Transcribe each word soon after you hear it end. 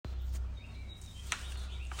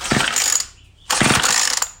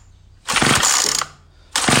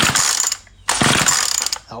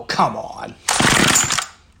Come on.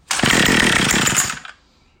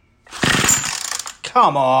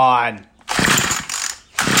 Come on.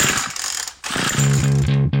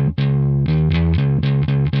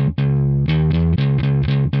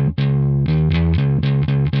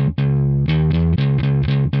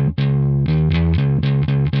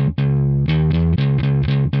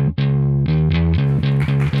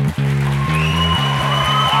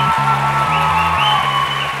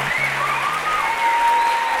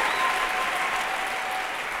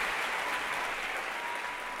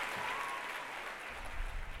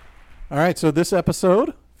 All right, so this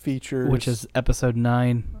episode features... Which is episode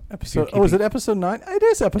 9. Is it episode 9? It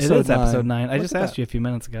is episode 9. It is episode 9. I just asked you a few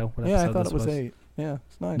minutes ago what episode I thought this it was 8. Yeah,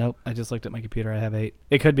 it's 9. Nope, I just looked at my computer. I have 8.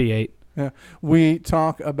 It could be 8. Yeah, we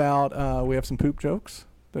talk about... we have some poop jokes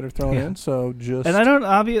that are thrown in, so just... And I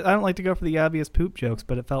don't like to go for the obvious poop jokes,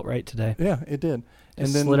 but it felt right today. Yeah, it did. And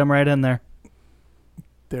then slid them right in there.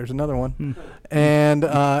 There's another one.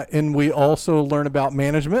 And we also learn about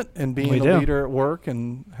management and being a leader at work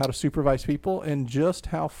and how to supervise people and just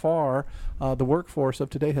how far the workforce of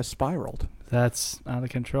today has spiraled. That's out of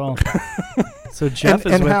control. So Jeff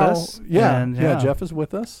is with us. Yeah, Jeff is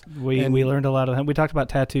with us. We learned a lot of him. We talked about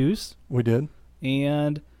tattoos. We did.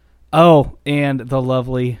 And the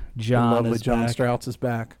lovely John Strauss is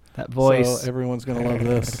back. That voice. So everyone's going to love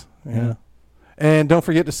this. Yeah. And don't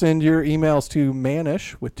forget to send your emails to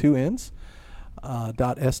manish with 2 N's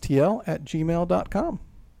 .stl@gmail.com.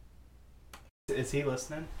 Is he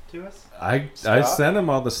listening to us? I sent him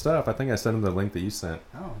all the stuff. I think I sent him the link that you sent.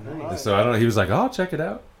 Oh, nice. And so I don't know. He was like, "Oh, I'll check it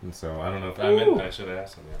out." And so I don't know if I should have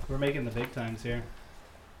asked him. Yeah. We're making the big times here.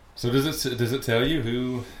 So does it tell you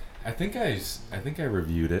who? I think I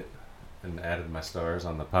reviewed it and added my stars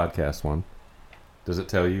on the podcast one. Does it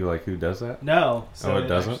tell you like who does that? No. So it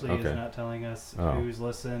doesn't. Actually Okay. It's not telling us who's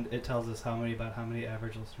listened. It tells us how many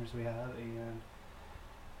average listeners we have, and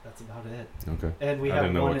that's about it. Okay. And we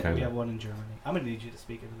have one in Germany. I'm gonna need you to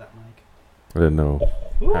speak into that mic. I didn't know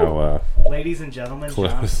how. Ladies and gentlemen,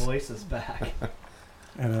 close. John's voice is back.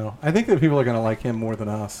 I know. I think that people are gonna like him more than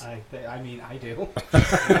us. I do.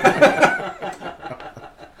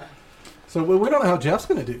 So we don't know how Jeff's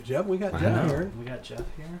going to do. Jeff, we got Jeff here. We got Jeff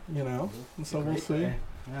here. And so we'll see.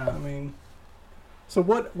 Yeah. I mean, so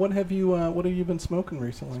what have you been smoking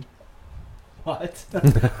recently? What?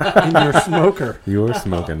 In your smoker. You were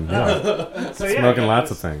smoking. Yeah. Smoking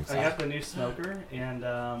lots of things. I got the new smoker, and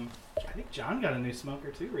I think John got a new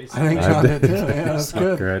smoker too recently. I think John did too. Yeah, that's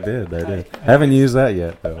good. I did. I haven't used that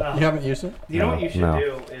yet though. You haven't used it? You know what you should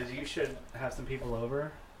do is you should have some people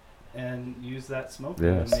over and use that smoker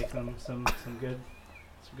and make them some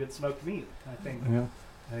good smoked meat. I think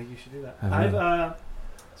you should do that.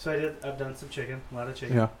 I've done some chicken, a lot of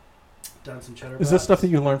chicken. Yeah. Done some cheddar. Is this stuff that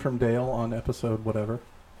you learned from Dale on episode whatever?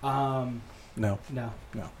 No. Okay.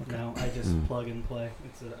 No, I just plug and play.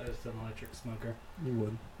 It's an electric smoker. You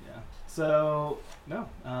would. Yeah. So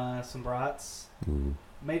some brats.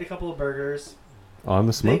 Made a couple of burgers. On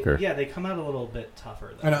the smoker. They come out a little bit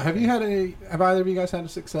tougher though. I know. Have either of you guys had a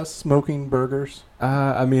success smoking burgers?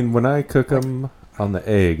 I mean, when I cook them on the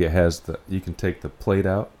egg, it has you can take the plate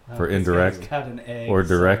out for indirect or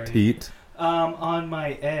direct heat. On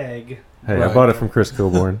my egg. Hey, I bought it from Chris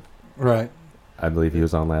Coburn. Right. I believe he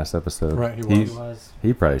was on last episode. Right, he was.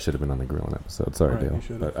 He probably should have been on the grilling episode. Sorry, Dale.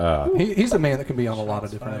 But, he's a man that can be on a lot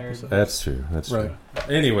of different episodes. That's true.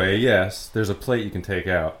 Anyway, yes, there's a plate you can take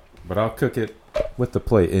out, but I'll cook it with the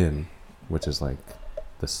plate in, which is like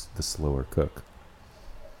the slower cook.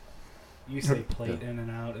 You say plate in and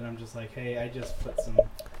out, and I'm just like, hey, I just put some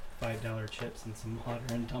 $5 chips and some water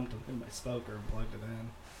and dumped them in my smoker and plugged it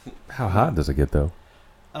in. How hot does it get though?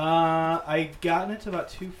 I gotten it to about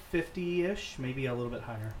 250-ish, maybe a little bit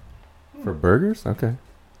higher. For burgers? Okay.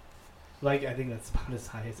 Like, I think that's about as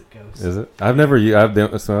high as it goes. Is it? I've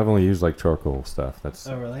only used like charcoal stuff.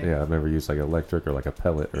 Oh, really? Yeah, I've never used like electric or like a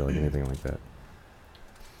pellet or like anything like that.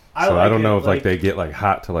 I don't know if like they get like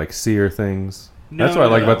hot to like sear things. That's what I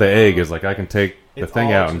like about the egg is like I can take the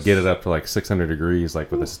thing out and get it up to like 600 degrees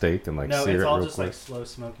like with a steak and like sear it real quick. No, it's all just like slow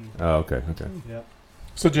smoking. Oh, okay. Yep.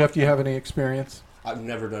 So Jeff, do you have any experience? I've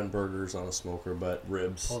never done burgers on a smoker, but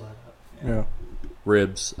ribs. Pull that up. Yeah.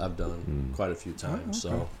 Ribs I've done quite a few times. Oh,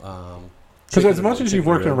 okay. So, because as much as you've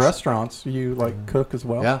worked in restaurants, you like cook as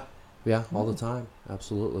well. Yeah, all the time,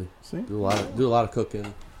 absolutely. See, do a lot of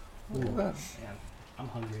cooking. Look at that. Man, I'm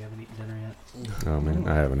hungry. I haven't eaten dinner yet. Oh man,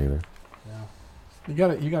 I haven't either. Yeah.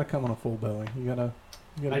 You gotta come on a full belly. You gotta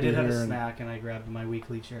I did have a snack, and I grabbed my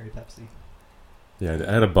weekly cherry Pepsi. Yeah,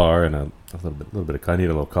 I had a bar and a little bit of. I need a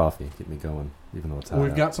little coffee. Keep me going, even though it's hot.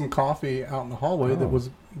 We've got some coffee out in the hallway that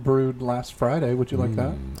was brewed last Friday. Would you like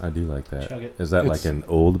that? I do like that. Chug it. Is that like an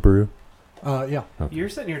old brew? Yeah. Okay. You're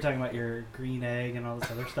sitting here talking about your green egg and all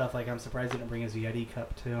this other stuff. Like, I'm surprised he didn't bring his Yeti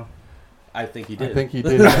cup too. I think he did.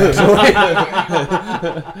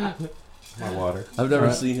 My water. I've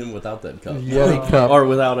never seen him without that cup. Yeti cup. Or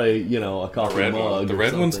without a coffee mug. The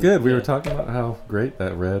red one's good. We were talking about how great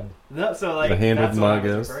that red. No, so like the handled that's mug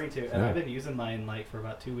what I was is. referring to, and I've been using mine like for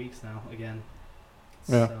about 2 weeks now. Again.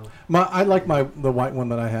 Yeah. So. I like the white one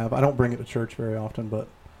that I have. I don't bring it to church very often, but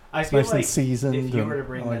I feel nice like and seasoned. if you were to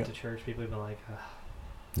bring that to church, people would be like,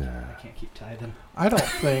 I can't keep tithing. I don't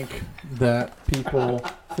think that people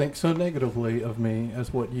think so negatively of me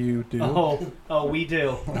as what you do. Oh, we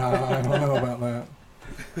do. I don't know about that.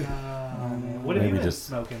 What have you been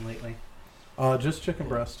smoking lately? Just chicken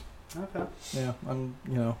breast. Okay. Yeah, I'm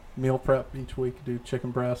meal prep each week. Do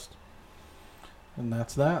chicken breast, and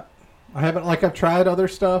that's that. I haven't I've tried other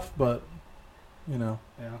stuff, but Yeah.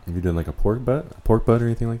 Have you done like a pork butt or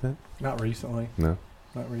anything like that? Not recently. No.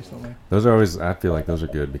 Not recently. Those are always. I feel like those are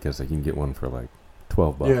good because you can get one for like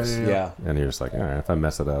 $12. Yeah. And you're just like, all right, if I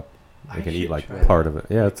mess it up, I can eat like try part of it.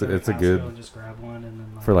 Yeah, it's a good. And just grab one and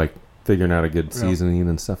then for like figuring out a good seasoning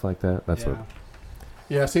and stuff like that. That's what.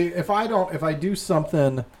 Yeah. See, if I do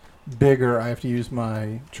something bigger, I have to use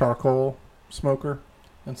my charcoal smoker,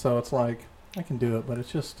 and so it's like I can do it, but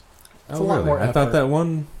it's just a lot more effort. I thought that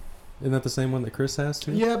one. Isn't that the same one that Chris has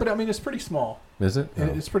too? Yeah, but I mean it's pretty small. Is it? Oh.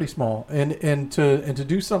 It's pretty small, and to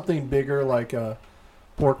do something bigger like a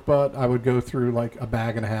pork butt, I would go through like a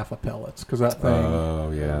bag and a half of pellets because that thing.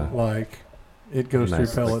 Oh yeah. Like it goes through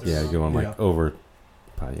pellets. Yeah, you go on like over.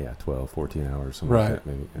 12, 14 hours, something like that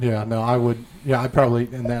maybe. Yeah, no, I would. Yeah, I'd probably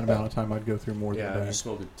in that amount of time I'd go through more than that. Yeah, if you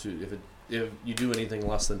smoke it too. If you do anything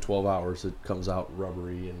less than 12 hours, it comes out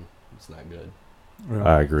rubbery and it's not good. Yeah.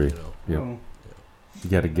 I agree. Yeah. You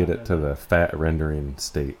got to get it to the fat rendering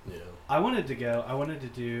state. Yeah. I wanted to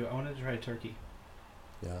try turkey.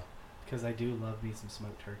 Yeah. Because I do love me some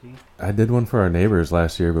smoked turkey. I did one for our neighbors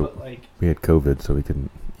last year, but we had COVID, so we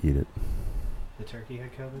couldn't eat it. The turkey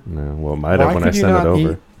had COVID? No, well, it might have when I sent it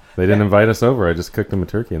over. They didn't invite us over. I just cooked them a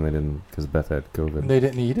turkey, and they didn't because Beth had COVID. They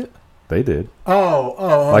didn't eat it? They did.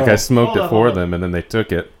 Oh. Like I smoked it for them, and then they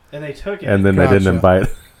took it. And they took it. And then they didn't invite.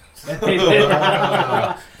 And they did.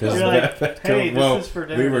 You're like, hey, this is for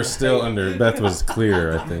dinner. We were still under. Beth was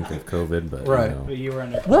clear, I think, of COVID, but right. But you were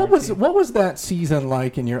under. What was that season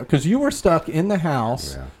like in your? Because you were stuck in the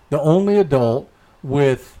house, the only adult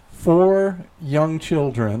with 4 young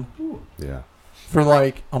children. Yeah. For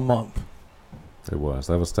like a month. It was.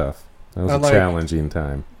 That was tough. That was a challenging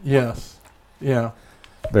time. Yes. Yeah.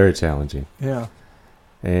 Very challenging. Yeah.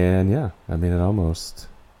 And I mean, it almost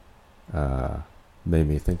made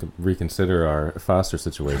me reconsider our foster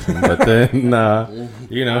situation. But then,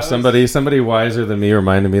 somebody wiser than me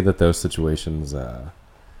reminded me that those situations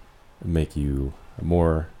make you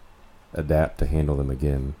more adapt to handle them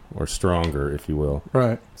again, or stronger, if you will.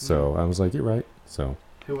 Right. So I was like, you're right. So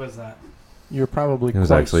who was that? You're probably. It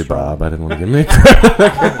was actually strong. Bob. I didn't want to give me.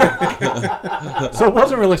 So it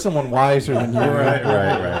wasn't really someone wiser than you.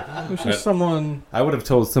 Right. It was just someone. I would have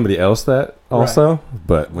told somebody else that also,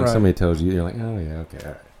 but when somebody tells you, you're like, oh yeah,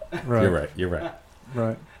 okay, all right. You're right.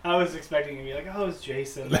 Right. I was expecting to be like, oh, it's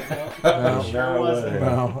Jason. Like, no, sure wasn't.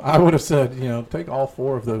 No, I would have said, take all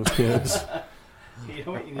 4 of those kids. You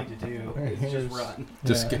know what you need to do is just run.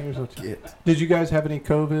 Just get. Did you guys have any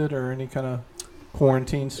COVID or any kind of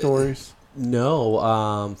quarantine stories?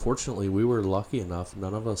 No, fortunately, we were lucky enough.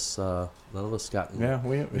 None of us got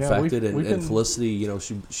infected. And Felicity,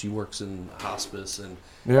 she works in hospice and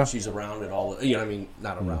she's around it all.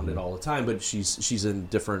 Not around it all the time, but she's in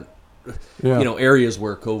different, areas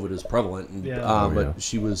where COVID is prevalent. And, but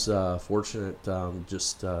she was fortunate.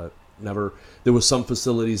 Never. There was some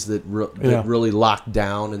facilities that really locked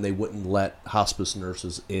down and they wouldn't let hospice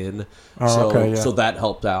nurses in, so that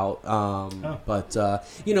helped out. But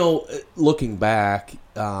looking back,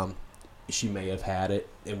 she may have had it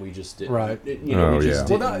and we just didn't. Right. We just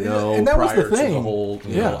didn't know. And that was the prior thing. to the whole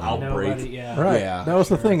outbreak. Right. Yeah. That was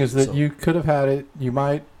the thing is that you could have had it. You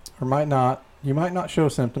might or might not. You might not show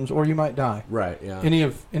symptoms, or you might die. Right. Yeah. Any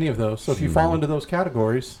of those. So if you fall into those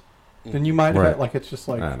categories, then you might have had, it's just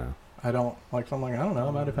like. I know. I don't I don't know. I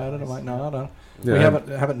might have had it. I might not. We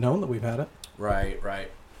haven't known that we've had it. Right. I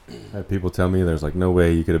had people tell me there's like no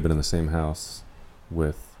way you could have been in the same house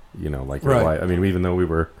with your wife. I mean, even though we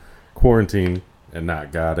were quarantined and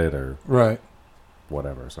not got it or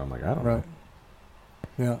whatever. So I'm like, I don't know.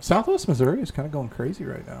 Yeah, Southwest Missouri is kind of going crazy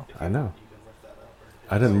right now. I know.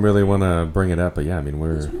 I didn't really want to bring it up, but yeah, I mean,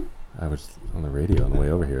 I was on the radio on the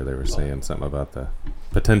way over here. They were saying something about the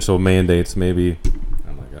potential mandates, maybe.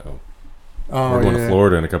 I'm like, we're going to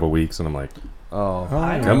Florida in a couple of weeks, and I'm like,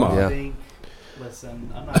 come on.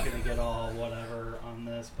 Listen, I'm not going to get all whatever on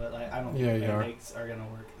this, but I don't think mandates are going to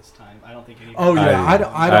work this time. I don't think anybody. Oh yeah,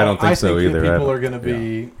 I don't think so either. People are going to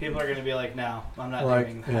be like, no, I'm not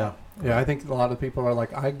doing that. Yeah. I think a lot of people are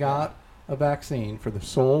like, I got a vaccine for the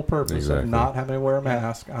sole purpose of not having to wear a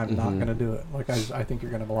mask. I'm not going to do it. Like I think you're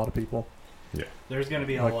going to have a lot of people. Yeah, there's going to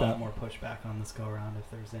be a lot more pushback on this go around if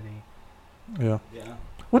there's any. Yeah. Yeah.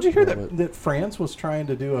 Would you hear that France was trying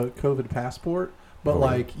to do a COVID passport, but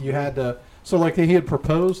like you had to. So like he had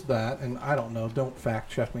proposed that, and I don't know. Don't fact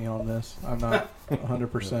check me on this. I'm not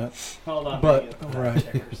 100%. Hold on.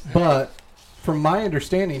 But from my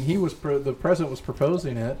understanding, he was the president was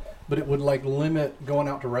proposing it, but it would like limit going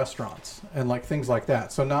out to restaurants and like things like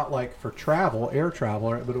that. So not like for travel, air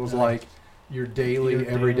travel, but it was like your daily,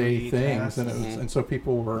 everyday things, and it was, and so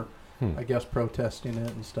people were, I guess, protesting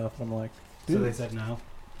it and stuff. And I'm like, dude. So they said no.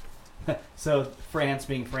 So France,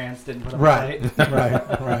 being France, didn't put up right.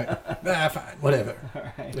 Fine, whatever.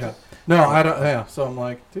 Right. Yeah. No, I don't. Yeah. So I'm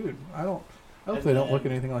like, dude, I hope they don't look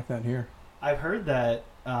at anything like that here. I've heard that.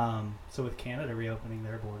 So with Canada reopening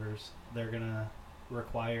their borders, they're gonna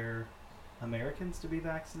require Americans to be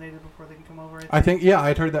vaccinated before they can come over. I think. Yeah,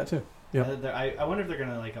 I'd heard that too. Yeah. I wonder if they're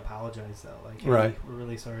gonna like apologize though. Like, hey, we're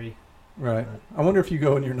really sorry. Right. I wonder if you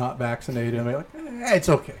go and you're not vaccinated and they're like, it's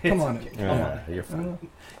okay. Come on. You're fine.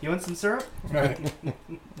 You want some syrup? Right.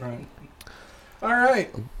 Right. All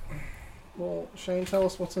right. Well, Shane, tell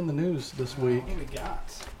us what's in the news this week. What do we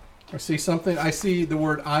got? I see something. I see the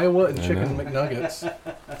word Iowa and chicken McNuggets.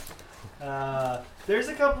 There's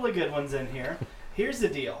a couple of good ones in here. Here's the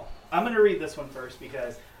deal. I'm going to read this one first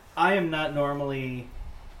because I am not normally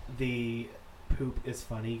the poop is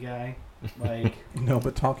funny guy. Like no,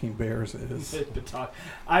 but Talking Bears is. There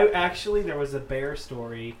was a bear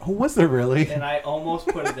story. Oh, was there really? And I almost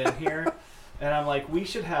put it in here, and I'm like, we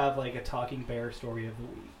should have like a Talking Bear story of the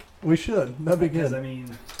week. We should. That'd be good. I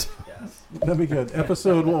mean, yes. That'd be good.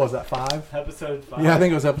 Episode, what was that? 5? Episode 5. Yeah, I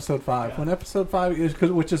think it was episode 5. Yeah. When episode 5 is,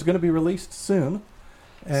 which is going to be released soon.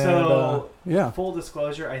 And, full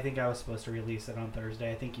disclosure, I think I was supposed to release it on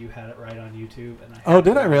Thursday. I think you had it right on YouTube. And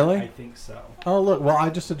did I really? I think so. Oh, look. Well,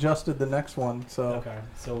 I just adjusted the next one. So okay.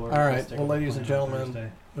 So we're all right. Well, ladies and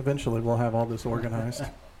gentlemen, eventually we'll have all this organized.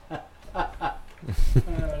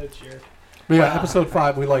 Cheer. But yeah, episode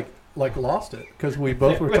 5, we like lost it because we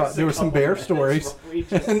both were talking. There were some bear stories,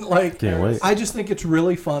 and like, can't wait. I just think it's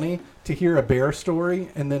really funny to hear a bear story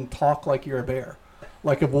and then talk like you're a bear.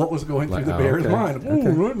 Like of what was going through the bear's mind.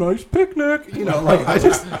 Oh, nice picnic. You know, like I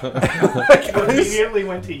just immediately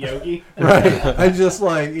went to Yogi. Right. I just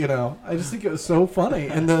I just think it was so funny,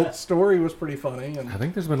 and the story was pretty funny. And I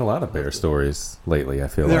think there's been a lot of bear stories lately. I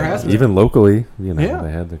feel there like has been. Even locally, they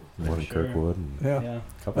had the one in Kirkwood. And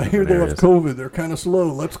I hear they have COVID. They're kind of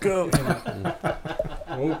slow. Let's go.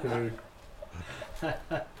 Okay.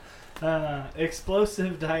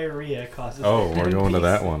 Explosive diarrhea causes. Oh, we're going to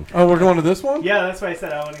that one. Oh, we're going to this one? Yeah, that's why I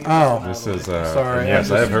said I want to. This is. Sorry. Yes,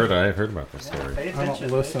 I've heard about this story. Pay attention. I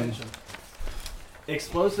don't listen.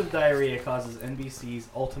 Explosive diarrhea causes NBC's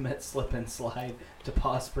ultimate slip and slide to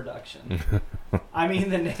pause production. I mean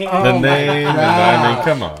the name. I mean,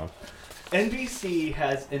 come on. NBC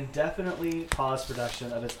has indefinitely paused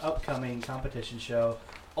production of its upcoming competition show,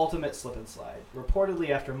 Ultimate Slip and Slide, reportedly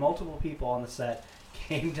after multiple people on the set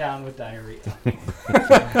came down with diarrhea.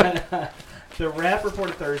 The Wrap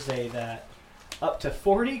reported Thursday that up to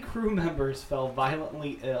 40 crew members fell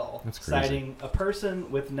violently ill, citing a person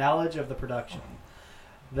with knowledge of the production.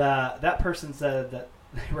 That person said that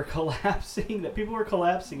they were collapsing, that people were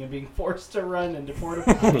collapsing and being forced to run into porta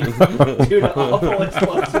potties due to awful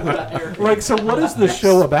explosive diarrhea. Like, so what is the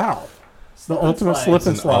show about? The ultimate slip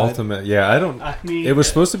and slide. I mean, it was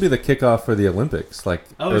supposed to be the kickoff for the Olympics. Like,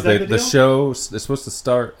 the show is supposed to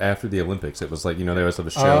start after the Olympics. It was like, they always have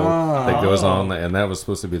a show that goes on, and that was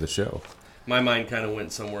supposed to be the show. My mind kind of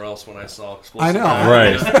went somewhere else when I saw explosive. I know,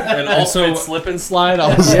 right? And also slip and slide.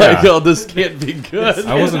 I was like, "Oh, this can't be good."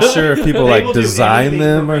 I wasn't sure if people like design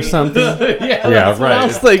them or something. That's what I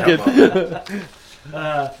was thinking.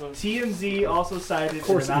 TMZ also cited an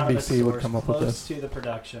anonymous source close to the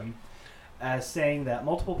production as saying that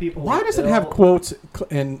multiple people. Why does it have quotes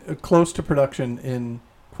in close to production in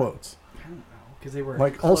quotes? Because they were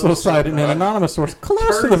like also cited an anonymous source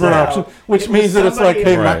close to the production, which means that it's like,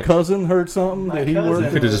 hey, my cousin heard something that he worked. You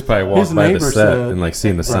could have just probably walked by the set and like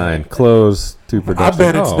seen the sign close to production.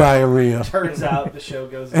 I bet it's diarrhea. Turns out the show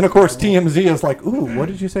goes. And of course, TMZ is like, ooh, what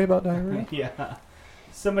did you say about diarrhea? Yeah.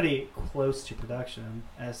 somebody close to production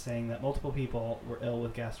as saying that multiple people were ill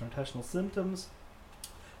with gastrointestinal symptoms.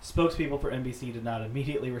 Spokespeople for NBC did not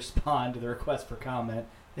immediately respond to the request for comment.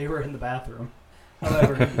 They were in the bathroom.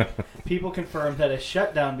 However, people confirmed that a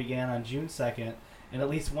shutdown began on June 2nd, and at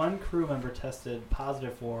least one crew member tested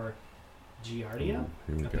positive for Giardia,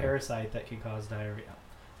 a parasite that can cause diarrhea.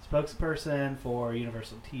 Spokesperson for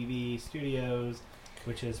Universal TV Studios,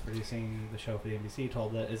 which is producing the show for the NBC,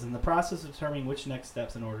 told that is in the process of determining which next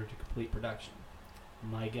steps in order to complete production.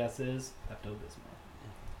 My guess is Pepto-Bismol.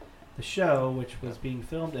 The show, which was being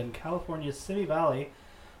filmed in California's Simi Valley,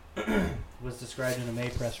 was described in a May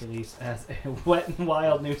press release as a wet and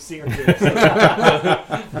wild new series.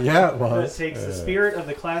 Yeah, it was. It takes the spirit of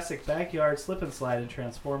the classic backyard slip and slide and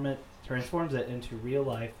transforms it into real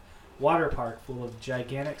life water park full of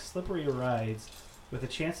gigantic slippery rides with a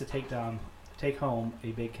chance to take home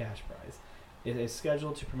a big cash prize. It is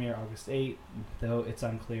scheduled to premiere August 8, though it's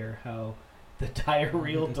unclear how the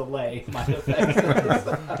diarrheal delay might affect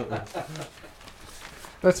this.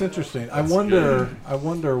 That's interesting. I wonder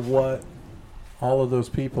what all of those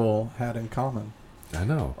people had in common. I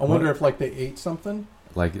know. I wonder if they ate something.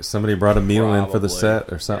 Like somebody brought a meal in for the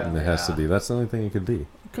set or something. It has to be. That's the only thing it could be.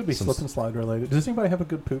 It could be slip and slide related. Does anybody have a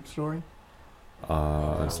good poop story?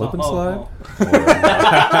 Slip and slide?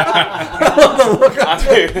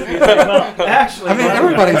 Actually,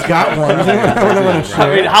 everybody's got one.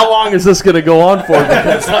 I mean, how long is this going to go on for?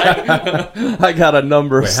 Because I got a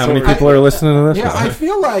number. Wait, how many people are listening to this? Yeah, I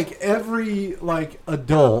feel like every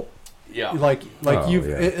adult, you've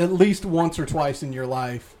at least once or twice in your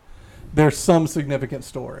life, there's some significant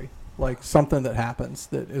story. Like something that happens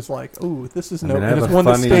that is ooh, this is no. I have and it's a one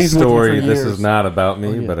funny that stays story. With you for years. This is not about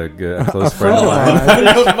me, but a close friend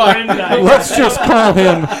of mine. Let's just call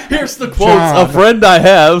him. Here's the quotes. John. A friend I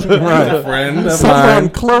have. Right. A friend of Someone mine.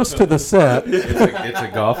 close to the set. It's a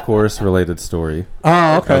golf course related story.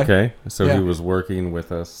 Oh, okay. Okay. So he was working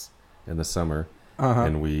with us in the summer.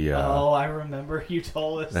 And we. I remember you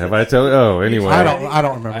told us. Have I told you? Oh, anyway. I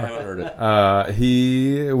don't remember. I haven't heard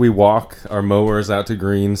We it. walk our mowers out to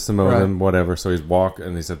greens to mow them, whatever. So he's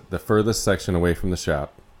and he said the furthest section away from the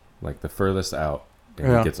shop, like the furthest out.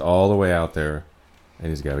 And he gets all the way out there, and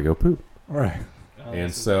he's got to go poop. Right.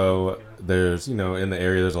 And so there's, in the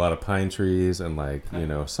area, there's a lot of pine trees and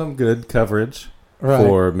some good coverage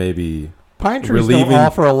for maybe. Pine trees don't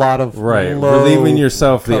offer a lot of relieving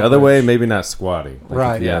yourself coverage. The other way, maybe not squatting. If you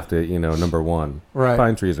Yeah. have to, number one. Right.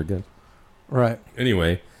 Pine trees are good. Right.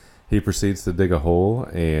 Anyway, he proceeds to dig a hole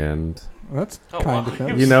and that's kind of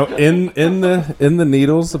in the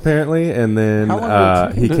needles apparently, and then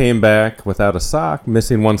he came back without a sock,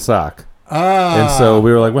 missing one sock. And so we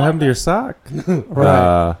were like, "What happened to your sock?"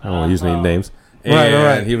 I won't use any names.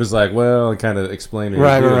 And he was like, "Well," and kind of explained what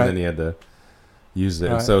he was doing, and then he had to use it.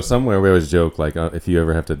 Right. So somewhere we always joke if you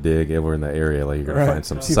ever have to dig ever in that area, you're gonna find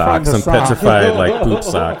some socks, some petrified poop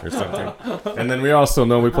sock or something. And then we also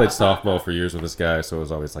know we played softball for years with this guy, so it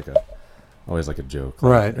was always a joke.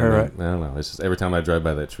 Right. I don't know. It's just every time I drive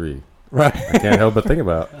by that tree, right, I can't help but think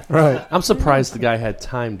about. Right. I'm surprised the guy had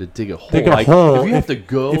time to dig a hole. If you have to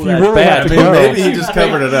go that really bad, maybe he just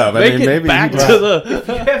covered it up. Maybe maybe back to the. If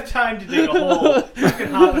you have time to dig a hole, you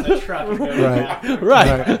can hop in the truck and go back.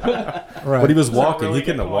 Right. But he was walking. Really he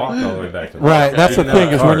couldn't have walked all the way back to the right. That's the thing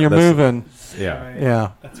is when you're moving. Yeah. Right.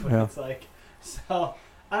 Yeah. That's what it's like. So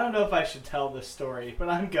I don't know if I should tell this story, but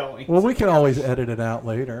I'm going. Well, we can always edit it out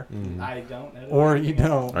later. I don't edit or you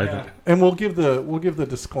don't. Yeah. And we'll give the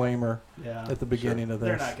disclaimer at the beginning of this.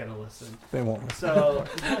 They're not going to listen. They won't listen. So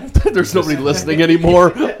there's nobody listening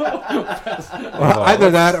anymore. Well,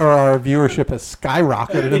 either that or our viewership has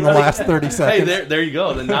skyrocketed in the last 30 seconds. Hey, there you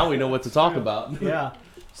go. Then now we know what to talk about. Yeah.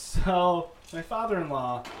 So my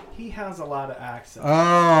father-in-law, he has a lot of accents.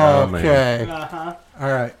 Oh, okay. Uh-huh.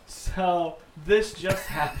 All right. So this just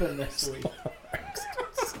happened this week.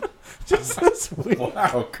 Just this week.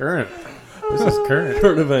 Wow, current. This is current.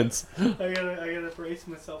 Current events. I gotta brace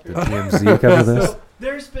myself here. Did TMZ cover this? So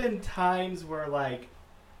there's been times where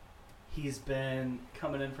he's been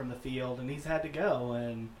coming in from the field and he's had to go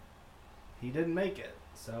and he didn't make it.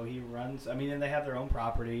 So he runs. I mean, and they have their own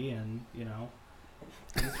property and he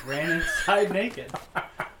just ran inside naked.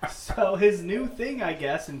 So his new thing, I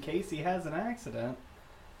guess, in case he has an accident,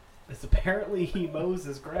 is apparently he mows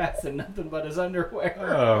his grass in nothing but his underwear.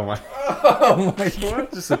 Oh my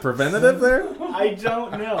God. Just a preventative there? I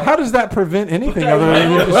don't know. How does that prevent anything other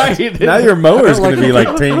than now your mower's going to be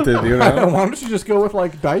tainted, Why don't you just go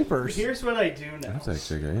with diapers? Here's what I do know. That's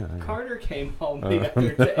actually good. Yeah. Carter came home the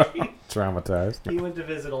other day. Traumatized. He went to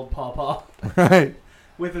visit old Pawpaw. Right.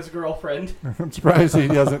 with his girlfriend. I'm surprised he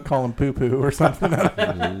doesn't call him poo poo or something.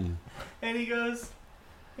 And he goes,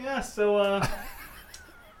 yeah, so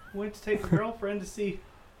went to take the girlfriend to see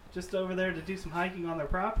just over there to do some hiking on their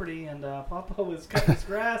property, and Papa was cutting his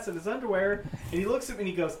grass in his underwear, and he looks at me and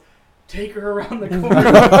he goes, take her around the corner.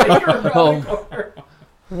 Take her around the corner.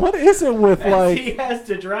 What is it with and like? He has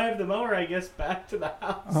to drive the mower, I guess, back to the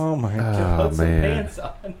house. Oh my God! To put some pants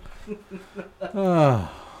on.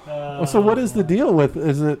 So what is the deal with?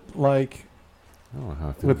 Is it like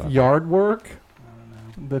with yard work? I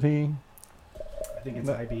don't know. That he? I think it's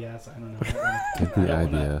IBS. I don't know.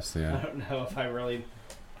 IBS. Yeah. I don't know if I really.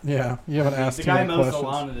 Yeah, you haven't asked the guy mows questions. the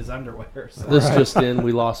lawn in his underwear. So. This just in,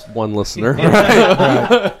 we lost one listener.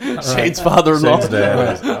 Right. Shane's father-in-law. Shane's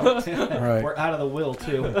dad. Right. We're out of the will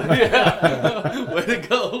too. Way to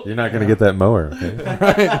go! You're not going to get that mower. Okay?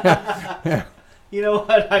 Right. Yeah. You know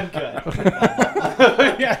what? I'm good.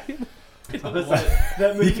 Yeah.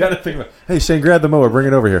 That movie? You got to think about. Hey, Shane, grab the mower. Bring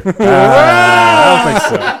it over here. I don't think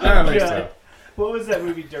so. I don't think so. What was that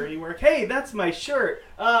movie, Dirty Work? Hey, that's my shirt.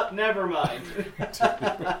 Never mind.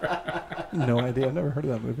 No idea. I've never heard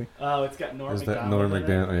of that movie. Oh, it's got Norm Macdonald. Is that Norm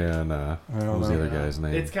Macdonald? Yeah, nah. What was the other guy's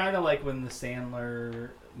name? It's kind of like when the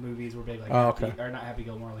Sandler movies were big, like or not Happy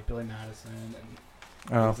Gilmore, like Billy Madison,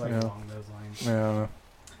 and like along those lines. Yeah.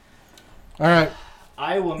 All right.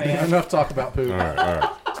 Iowa man. Enough talk about poop. All right.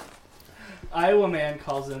 Iowa man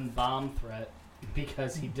calls in bomb threat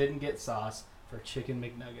because he didn't get sauce for chicken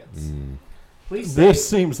McNuggets. This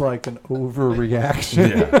seems like an overreaction.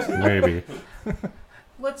 Yeah, maybe.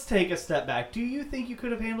 Let's take a step back. Do you think you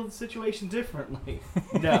could have handled the situation differently?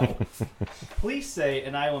 No. Police say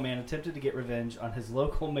an Iowa man attempted to get revenge on his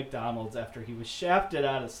local McDonald's after he was shafted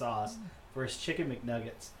out of sauce for his chicken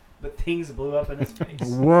McNuggets, but things blew up in his face.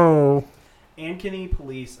 Whoa. Ankeny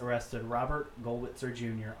police arrested Robert Goldwitzer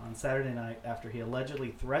Jr. on Saturday night after he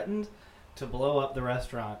allegedly threatened to blow up the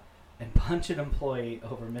restaurant and punch an employee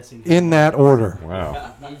over missing. In that order.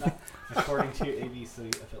 Wow. According to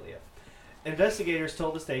ABC affiliate. Investigators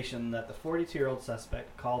told the station that the 42-year-old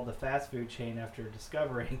suspect called the fast food chain after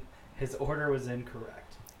discovering his order was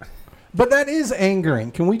incorrect. But that is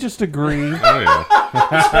angering. Can we just agree? Oh, yeah.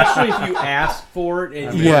 Especially if you ask for it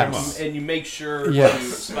and you make sure you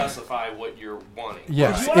specify what you're wanting.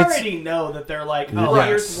 Yes. You already know that they're like,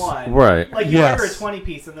 here's one. Right. Like, you order a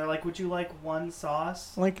 20-piece, and they're like, would you like one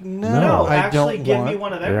sauce? Like, no, I actually don't give want. me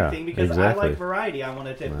one of everything because exactly. I like variety. I want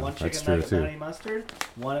to take one chicken nugget with honey mustard,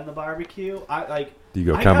 one in the barbecue. Do you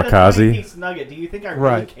go I kamikaze? got a 20-piece nugget. Do you think I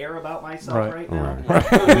really care about myself right now? Right.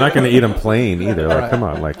 You're not going to eat them plain either. Like, come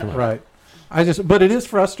on. Right. But it is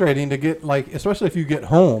frustrating to get, like, especially if you get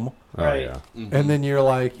home. Right. Oh, yeah. And then you're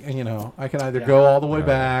like, I can either go all the way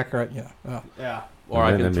back or, or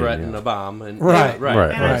I can threaten a bomb. And And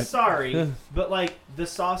I'm sorry, but, like, the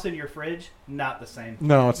sauce in your fridge, not the same.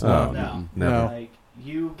 No, it's not. No. Like,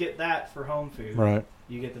 you get that for home food. Right.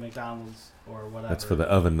 You get the McDonald's or whatever. That's for the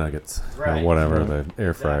oven nuggets. Right. Or whatever, the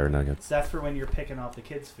air fryer nuggets. That's for when you're picking off the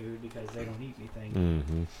kids' food because they don't eat anything.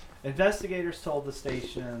 Mm-hmm. Investigators told the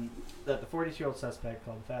station that the 42-year-old suspect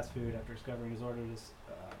called the fast food after discovering his order was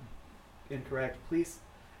incorrect.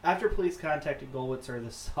 After police contacted Goldwitzer,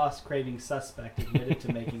 the sauce-craving suspect admitted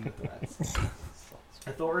to making the threats.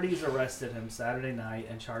 Authorities arrested him Saturday night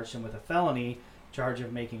and charged him with a felony charge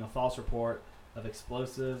of making a false report of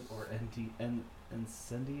explosive or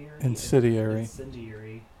incendiary. That is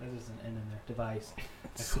an N in there. Device.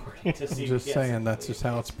 According to CBS. I'm just saying that's just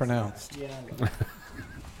how it's pronounced. Yeah.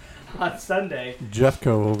 On Sunday,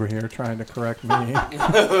 Jeffco over here trying to correct me.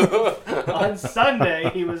 On Sunday,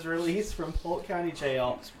 he was released from Polk County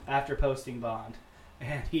Jail after posting bond,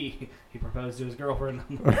 and he proposed to his girlfriend.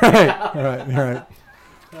 Right.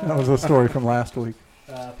 That was a story from last week.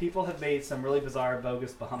 People have made some really bizarre,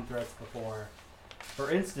 bogus bomb threats before. For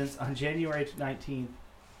instance, on January 19th,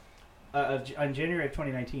 on January of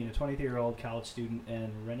 2019, a 23-year-old college student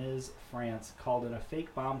in Rennes, France, called in a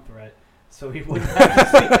fake bomb threat so he wouldn't have to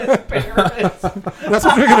see his parents. That's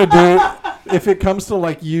what you're going to do if it comes to,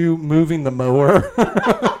 like, you moving the mower.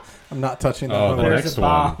 I'm not touching the mower. The next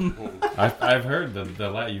one. I've heard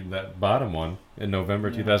that bottom one in November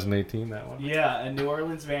 2018, that one. Yeah, a New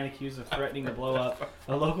Orleans man accused of threatening to blow up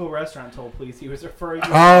a local restaurant told police he was referring to.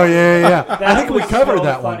 Oh, yeah. I think we covered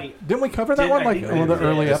that one. Didn't we cover that one like one of the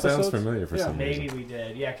early episodes? Sounds familiar for some reason. Maybe we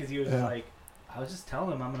did. Yeah, because he was like, I was just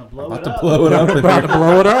telling him I'm going to blow it up. Blow it up. About to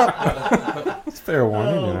blow it up. fair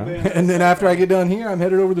warning, you know. Man. And then after I get done here, I'm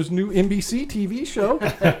headed over to this new NBC TV show.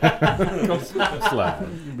 Go slip and slide.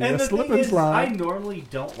 And the thing is, I normally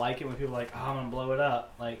don't like it when people are like, "Oh, I'm gonna blow it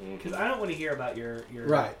up," like because I don't want to hear about your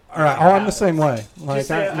right. All right. Oh, I'm the same way. Like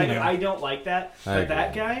I don't like that, but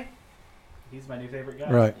that guy, he's my new favorite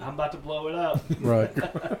guy. Right. I'm about to blow it up. Right.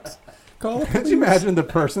 Could you imagine the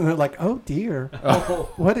person that like, oh dear,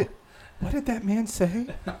 what did that man say?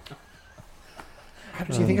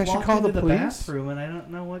 Do you think I should call the police? Bathroom and I don't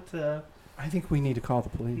know what to. I think we need to call the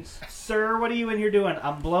police. Sir, what are you in here doing?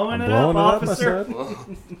 I'm blowing it up, officer.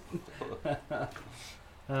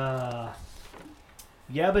 Yabba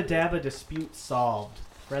Dabba dispute solved.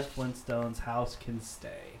 Fred Flintstone's house can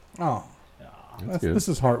stay. Oh, this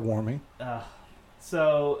is heartwarming.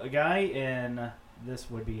 So a guy in this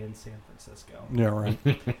would be in San Francisco. Yeah, right.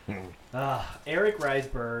 Eric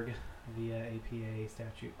Reisberg via APA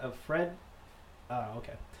statute of Fred. Oh,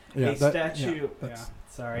 okay. Yeah, statue. Yeah,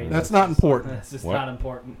 sorry. That's not important. That's just not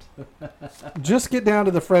important. Just get down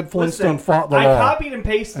to the Fred Flintstone fought the law. I copied and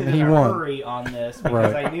pasted in a hurry on this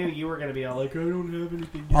because I knew you were going to be all like, I don't have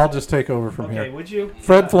anything yet. I'll just take over from here. Okay, would you?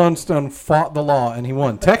 Fred Flintstone fought the law and he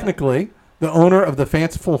won. Technically, the owner of the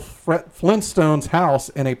fanciful Flintstones house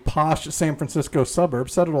in a posh San Francisco suburb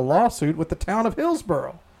settled a lawsuit with the town of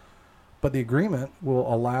Hillsborough. But the agreement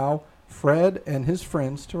will allow Fred and his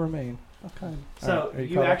friends to remain. Okay. So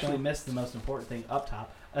you actually missed the most important thing up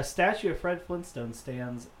top. A statue of Fred Flintstone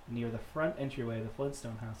stands near the front entryway of the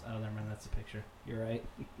Flintstone house. Oh, never mind. That's the picture. You're right.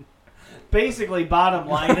 Basically, bottom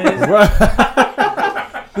line is...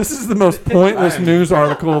 This is the most pointless news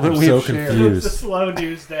article that we have shared. It's a slow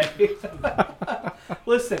news day.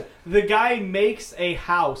 Listen, the guy makes a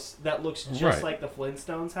house that looks just like the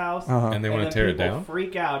Flintstones house. And they want to tear it down?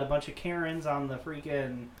 Freak out. A bunch of Karens on the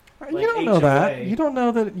freaking... You don't know that. You don't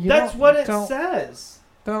know that. That's what it says.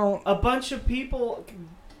 Don't. A bunch of people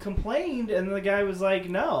complained, and the guy was like,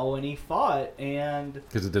 "No," and he fought, and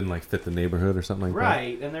because it didn't fit the neighborhood or something like that.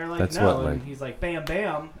 Right, and they're like, that's "No," and he's like, "Bam,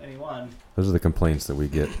 bam," and he won. Those are the complaints that we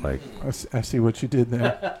get. Like, I see what you did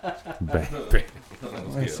there. Bang, bang.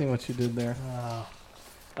 I see what you did there.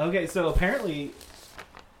 Okay, so apparently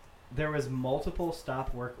there was multiple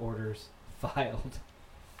stop work orders filed.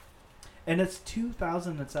 And it's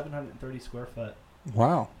 2,730 square foot.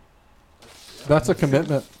 Wow. That's a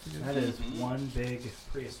commitment. That is one big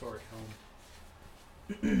prehistoric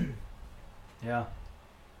home. Yeah.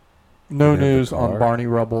 No news on Barney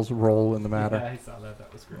Rubble's role in the matter. Yeah, I saw that.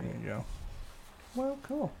 That was great. There you go. Well,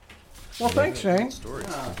 cool. Well, thanks, Shane.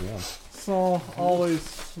 So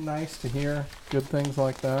always nice to hear good things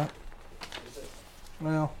like that.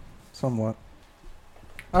 Well, somewhat.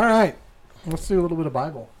 All right. Let's do a little bit of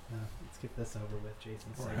Bible. Get this over with,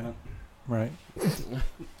 Jason's segment. Right.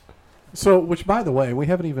 So, which, by the way, we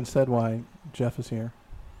haven't even said why Jeff is here.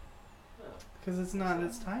 Because it's not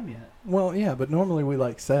its time yet. Well, yeah, but normally we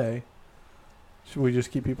say. Should we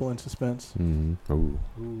just keep people in suspense? Mm-hmm.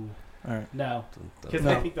 Ooh. All right. No. Because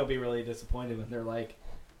I think they'll be really disappointed when they're like,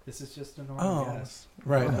 this is just a normal guest.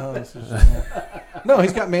 Right. Oh, this is just no,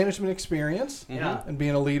 he's got management experience. Yeah. And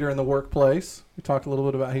being a leader in the workplace. We talked a little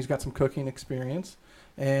bit about he's got some cooking experience.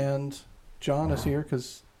 And John is here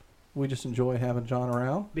because we just enjoy having John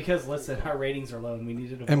around. Because, listen, our ratings are low and we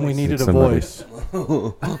needed a voice. And we needed a voice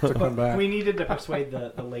to come back. We needed to persuade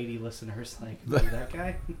the lady listeners, like, that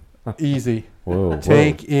guy. Easy. Whoa.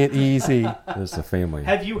 Take it easy. This is a family.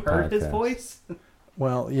 Have you heard his voice?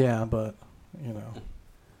 Well, yeah, but,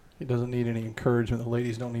 he doesn't need any encouragement. The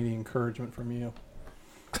ladies don't need any encouragement from you.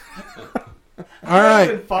 All right. I've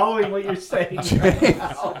been following what you're saying.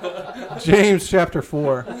 James chapter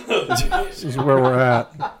 4 is where we're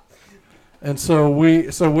at. And so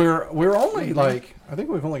we're only like, I think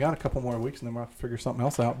we've only got a couple more weeks and then we'll have to figure something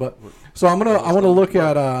else out. But so I want to look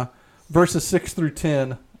at verses 6 through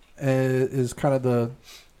 10 is kind of the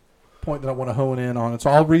point that I want to hone in on. And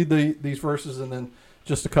so I'll read these verses and then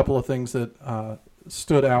just a couple of things that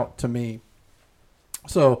stood out to me.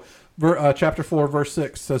 So chapter 4 verse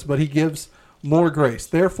 6 says, but he gives more grace.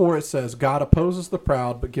 Therefore it says, God opposes the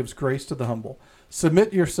proud but gives grace to the humble.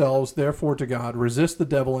 Submit yourselves, therefore, to God. Resist the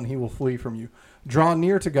devil, and he will flee from you. Draw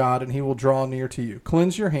near to God, and he will draw near to you.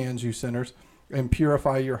 Cleanse your hands, you sinners, and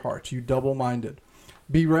purify your hearts, you double-minded.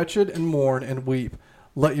 Be wretched and mourn and weep.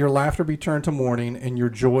 Let your laughter be turned to mourning and your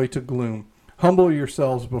joy to gloom. Humble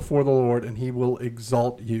yourselves before the Lord, and he will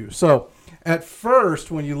exalt you. So, at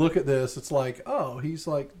first, when you look at this, it's like, oh, he's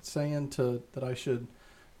like saying that I should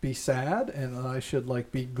be sad and that I should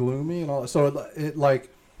like be gloomy and all that. So it like...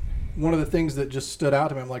 One of the things that just stood out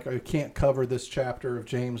to me, I'm like, I can't cover this chapter of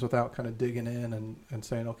James without kind of digging in and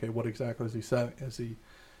saying, okay, what exactly is he saying?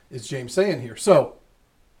 is James saying here? So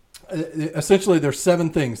essentially there's 7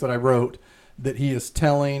 things that I wrote that he is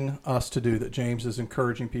telling us to do, that James is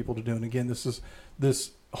encouraging people to do. And again,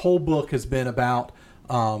 this whole book has been about,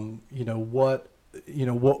 what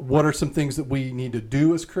are some things that we need to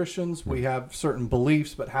do as Christians? We have certain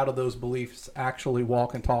beliefs, but how do those beliefs actually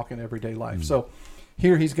walk and talk in everyday life? Mm-hmm. So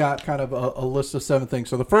here he's got kind of a list of 7 things.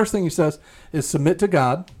 So the first thing he says is submit to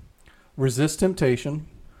God, resist temptation,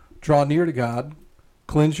 draw near to God,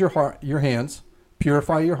 cleanse your hands,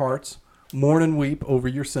 purify your hearts, mourn and weep over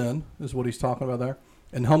your sin, is what he's talking about there,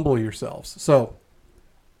 and humble yourselves. So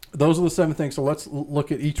those are the 7 things. So let's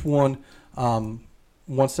look at each one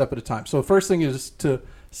one step at a time. So the first thing is to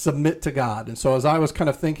submit to God. And so as I was kind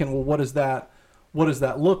of thinking, well, what does that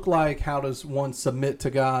look like? How does one submit to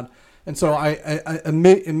God? And so I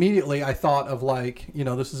immediately I thought of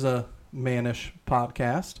this is a mannish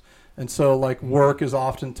podcast. And so work is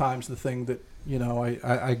oftentimes the thing that,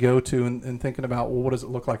 I go to and thinking about, well, what does it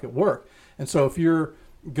look like at work? And so if you're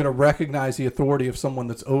going to recognize the authority of someone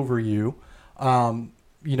that's over you,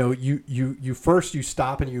 you first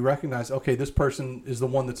stop and you recognize, okay, this person is the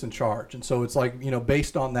one that's in charge. And so it's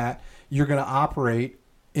based on that, you're going to operate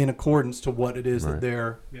in accordance to what it is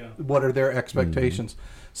that what are their expectations.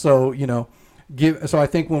 Mm-hmm. So I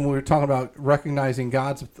think when we were talking about recognizing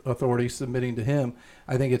God's authority, submitting to him,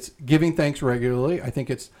 I think it's giving thanks regularly. I think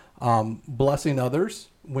it's blessing others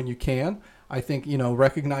when you can. I think,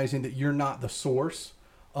 recognizing that you're not the source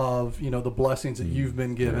of, the blessings that you've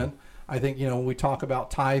been given. Yeah. I think, when we talk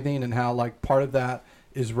about tithing and how part of that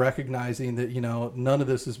is recognizing that, none of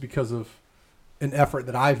this is because of an effort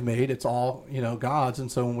that I've made. It's all, God's.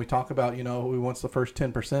 And so when we talk about, who wants the first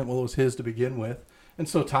 10%, well, it was his to begin with. And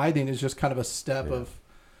so tithing is just kind of a step of,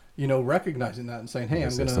 recognizing that and saying, hey, I'm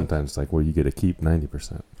going to. Sometimes you get to keep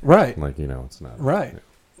 90%. Right. It's not. Right. Yeah.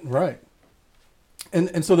 Right.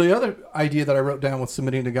 And so the other idea that I wrote down with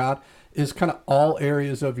submitting to God is kind of all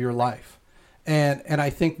areas of your life. And I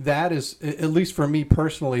think that is, at least for me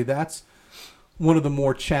personally, that's one of the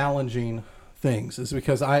more challenging things, is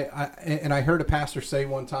because I heard a pastor say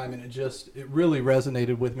one time, and it really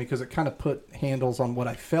resonated with me because it kind of put handles on what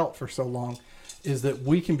I felt for so long, is that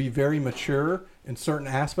we can be very mature in certain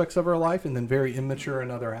aspects of our life and then very immature in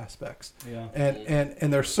other aspects. Yeah.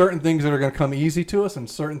 And there's certain things that are going to come easy to us and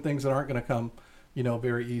certain things that aren't going to come,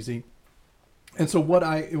 very easy. And so what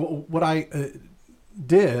I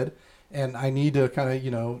did, and I need to kind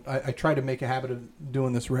of, I try to make a habit of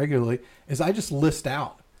doing this regularly, is I just list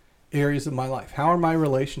out areas of my life. How are my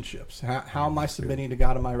relationships? How am I submitting to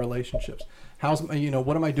God in my relationships? How's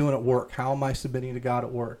what am I doing at work? How am I submitting to God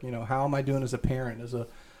at work? How am I doing as a parent, as a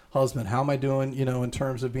husband? How am I doing, in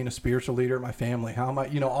terms of being a spiritual leader in my family? How am I,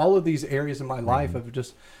 all of these areas in my life of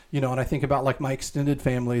just, and I think about my extended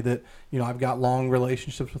family that, I've got long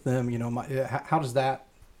relationships with them, how does that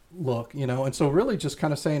look, And so really just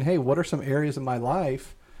kind of saying, hey, what are some areas of my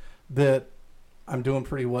life that I'm doing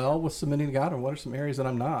pretty well with submitting to God, and what are some areas that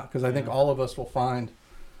I'm not? Because I think all of us will find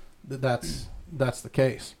that that's the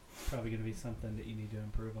case. Probably going to be something that you need to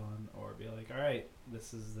improve on, or be like, all right,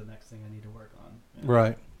 this is the next thing I need to work on.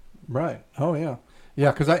 Yeah. Right. Oh yeah.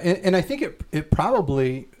 Yeah. Because I think it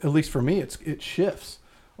probably, at least for me, it shifts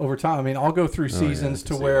over time. I mean, I'll go through seasons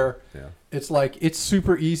to where it's it's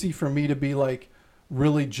super easy for me to be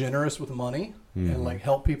really generous with money and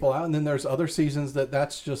help people out. And then there's other seasons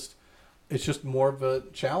it's just more of a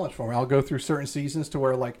challenge for me. I'll go through certain seasons to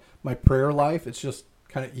where my prayer life, it's just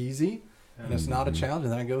kind of easy and it's not a challenge.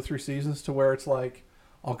 And then I go through seasons to where it's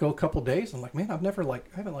I'll go a couple days and man, I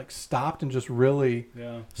haven't stopped and just really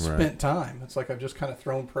spent time. It's I've just kind of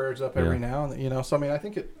thrown prayers up every now and then, so I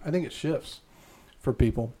think it shifts for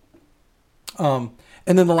people. And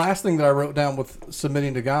then the last thing that I wrote down with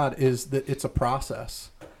submitting to God is that it's a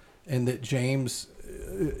process, and that James,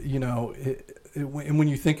 and when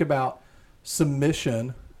you think about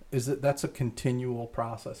submission, is that's a continual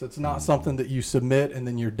process. It's not something that you submit and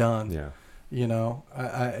then you're done. Yeah.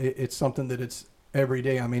 It's something that it's every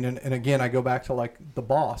day. I mean, and again, I go back to the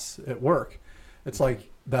boss at work. It's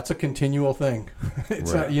that's a continual thing.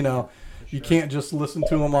 It's you can't just listen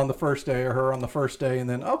to him on the first day or her on the first day and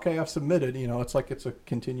then, okay, I've submitted. It's it's a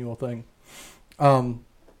continual thing. So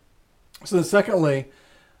then secondly,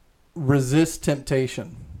 resist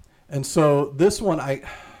temptation. And so this one, I think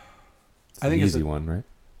it's an easy one, right?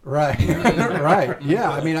 Right. Right. Yeah.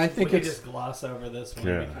 I mean, I think we could just gloss over this one.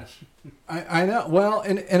 Yeah. I know. Well,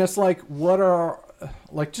 and it's what are,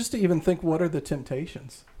 just to even think, what are the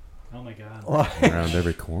temptations? Oh my God. Around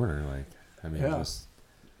every corner. Just.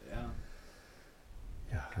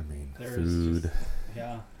 Yeah, I mean, food.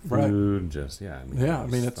 Just, food, just I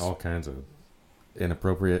mean, it's all kinds of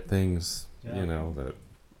inappropriate things, that.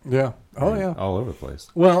 Yeah. Oh, yeah. All over the place.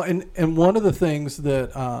 Well, and one of the things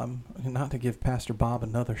that, not to give Pastor Bob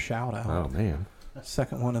another shout out. Oh, man.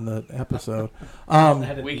 Second one in the episode.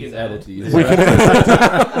 We can edit these. We can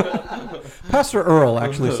Pastor Earl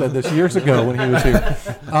actually said this years ago when he was here.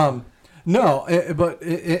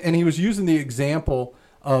 And he was using the example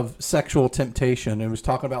of sexual temptation and was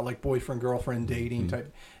talking about like boyfriend, girlfriend, dating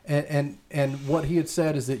type. And what he had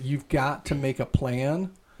said is that you've got to make a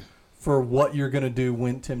plan for what you're going to do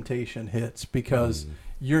when temptation hits, because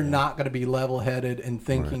you're not going to be level-headed and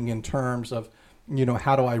thinking in terms of,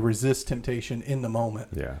 how do I resist temptation in the moment?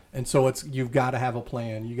 Yeah. And so you've got to have a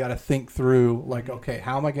plan. You got to think through like, okay,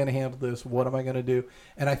 how am I going to handle this? What am I going to do?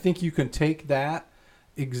 And I think you can take that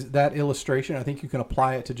illustration. I think you can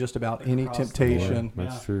apply it to just about any temptation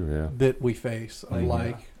that's true, that we face. And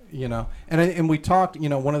we talked,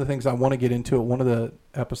 one of the things I want to get into at one of the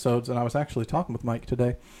episodes, and I was actually talking with Mike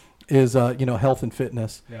today, is, health and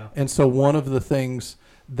fitness. Yeah. And so one of the things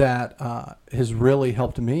that has really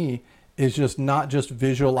helped me is just not just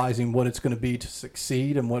visualizing what it's going to be to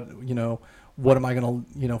succeed and what am I going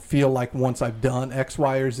to, feel like once I've done X,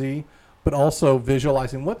 Y, or Z, but also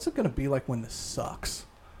visualizing what's it going to be like when this sucks.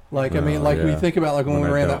 Like, we think about like when we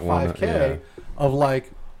ran that 5K of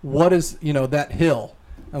like, what is, that hill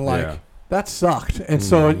and like, that sucked. And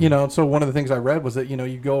so, so one of the things I read was that,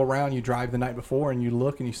 you go around, you drive the night before and you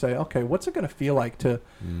look and you say, okay, what's it going to feel like to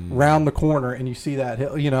round the corner and you see that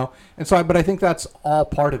hill, And so, but I think that's all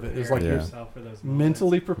part of it is like you're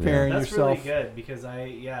mentally preparing yourself. That's really good because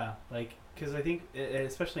because I think,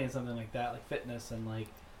 especially in something like that, like fitness and like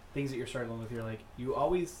things that you're struggling with, you're like, you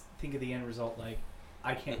always think of the end result like,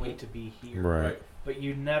 I can't wait to be here. Right. But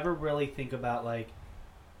you never really think about like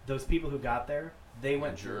those people who got there. They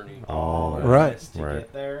went journey all this to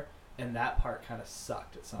get there, and that part kind of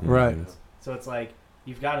sucked at some point. Right. So it's like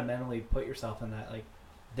you've got to mentally put yourself in that. Like,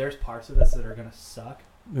 there's parts of this that are going to suck,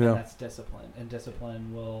 and that's discipline, and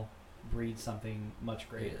discipline will breed something much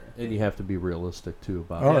greater. And you have to be realistic too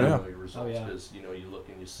about your results, because you look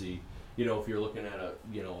and you see. If you're looking at a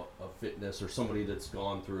fitness or somebody that's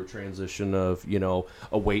gone through a transition of,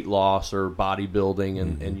 a weight loss or bodybuilding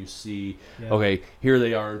and you see, okay, here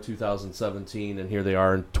they are in 2017 and here they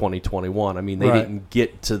are in 2021. I mean, they didn't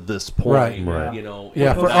get to this point,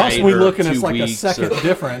 for us, we look and it's like a second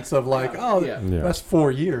difference of like, that's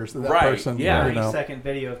 4 years that person. Yeah. 30-second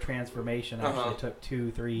video of transformation actually took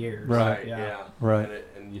 2-3 years. Right. Right.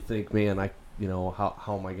 And you think, man,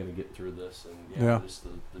 how am I going to get through this? And just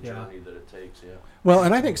the journey that it takes. Yeah. Well,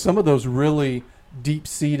 and I think some of those really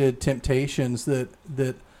deep-seated temptations that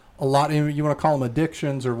a lot, you want to call them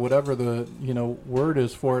addictions or whatever the word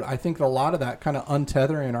is for it. I think a lot of that kind of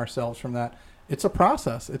untethering ourselves from that. It's a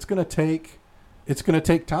process. It's going to take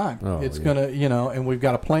time. It's going to and we've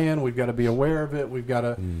got a plan. We've got to be aware of it. We've got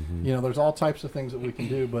to there's all types of things that we can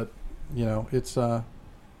do, but it's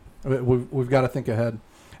we've got to think ahead.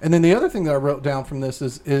 And then the other thing that I wrote down from this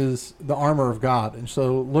is the armor of God. And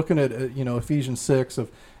so looking at, Ephesians 6 of,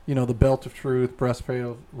 the belt of truth, breastplate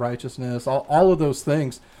of righteousness, all of those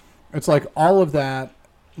things. It's like all of that,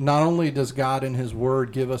 not only does God in his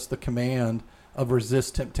word give us the command of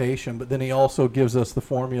resist temptation, but then he also gives us the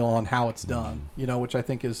formula on how it's done, which I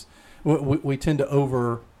think is, we tend to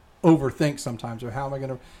overthink sometimes, or how am I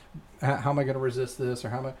going to resist this, or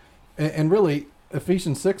how am I, and really,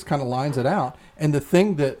 Ephesians 6 kind of lines it out. And the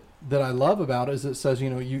thing that I love about it is it says,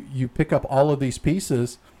 you pick up all of these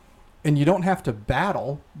pieces and you don't have to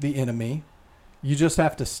battle the enemy. You just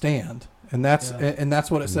have to stand. And that's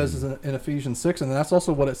what it says in Ephesians 6. And that's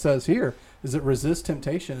also what it says here is that resist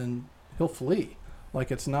temptation and he'll flee.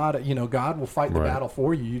 Like it's not, God will fight the battle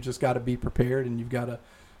for you. You just got to be prepared and you've got to,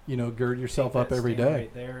 gird yourself up every day.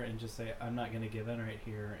 Right there and just say, I'm not going to give in right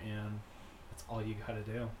here. And that's all you got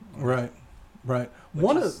to do. Right. Right.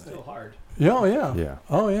 Which is still hard. Oh yeah.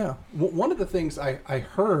 Oh yeah. One of the things I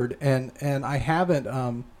heard and I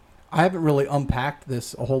haven't really unpacked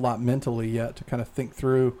this a whole lot mentally yet to kind of think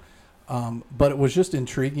through, but it was just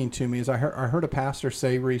intriguing to me. Is I heard a pastor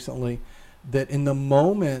say recently that in the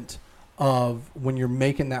moment of when you're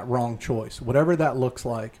making that wrong choice, whatever that looks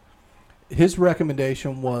like, his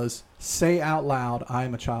recommendation was say out loud, "I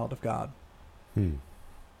am a child of God."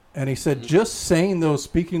 And he said, just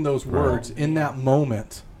speaking those words in that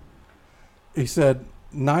moment, he said,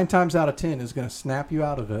 9 times out of 10 is going to snap you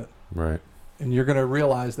out of it. Right. And you're going to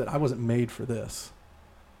realize that I wasn't made for this.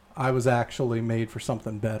 I was actually made for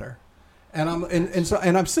something better. And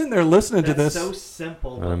I'm sitting there listening to this. It's so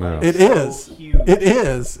simple. I know. It is. Huge. It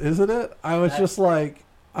is, isn't it? I was just like,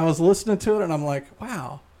 I was listening to it and I'm like,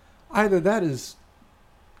 wow, either that is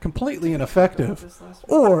completely ineffective,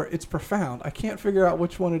 or it's profound. I can't figure out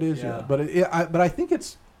which one it is yet, but I think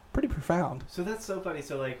it's pretty profound. So that's so funny.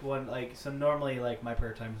 So normally my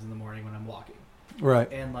prayer time is in the morning when I'm walking.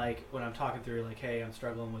 Right. And when I'm talking through hey, I'm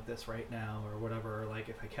struggling with this right now or whatever, or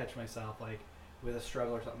if I catch myself with a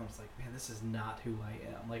struggle or something, I'm just man, this is not who I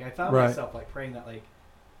am. I found myself praying that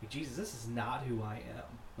Jesus, this is not who I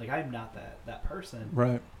am. I'm not that person.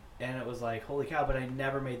 Right. And it was holy cow, but I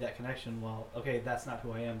never made that connection. Well, okay, that's not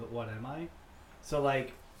who I am, but what am I? So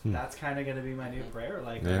that's kind of going to be my new prayer.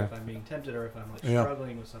 If I'm being tempted or if I'm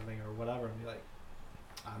struggling with something or whatever, I'm be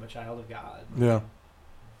I'm a child of God. Yeah.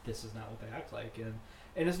 This is not what they act like.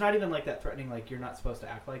 And it's not even that threatening, you're not supposed to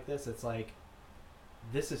act like this. It's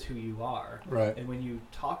this is who you are. Right. And when you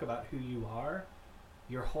talk about who you are,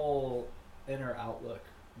 your whole inner outlook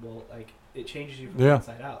will, it changes you from the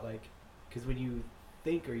inside out. Because when you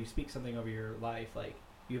think or you speak something over your life,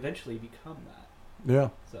 you eventually become that. Yeah.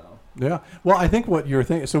 So. Yeah. Well, I think what you're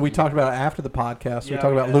thinking. So we talked about it after the podcast. We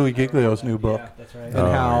talked about Louis Giglio's new book. Yeah, that's right.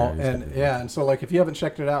 And and so if you haven't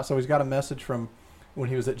checked it out, so he's got a message from when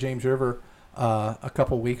he was at James River a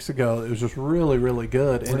couple weeks ago. It was just really, really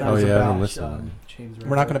good. And I'm listening.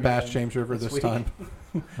 We're not going to bash James River this time.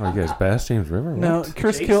 You guys bash James River? No,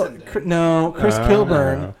 Chris Kilburn.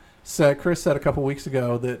 Chris said a couple weeks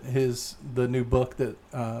ago that the new book that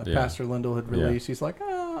Pastor Lindell had released, he's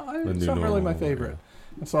it's not really my favorite.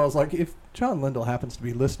 Yeah. And so I was if John Lindell happens to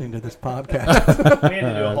be listening to this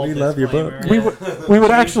podcast, we love your book. We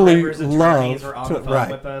would actually love to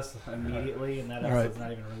with us immediately, and that episode's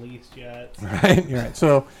not even released yet. Right, you're right.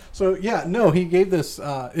 So he gave this.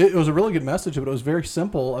 It was a really good message, but it was very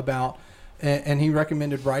simple about, and he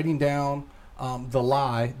recommended writing down the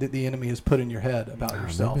lie that the enemy has put in your head about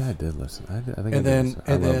yourself. Maybe I did listen. I think and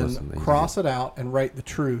then cross it out and write the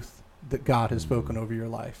truth that God has spoken over your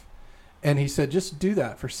life. And he said, just do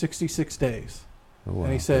that for 66 days. Oh, wow.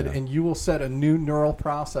 And he said, and you will set a new neural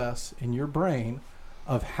process in your brain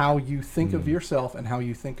of how you think of yourself and how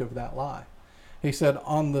you think of that lie. He said,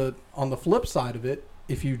 on the flip side of it,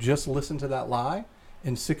 if you just listen to that lie,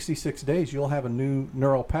 in 66 days, you'll have a new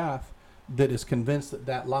neural path that is convinced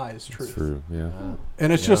that lie is truth. It's true, yeah.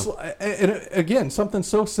 And it's just, and again, something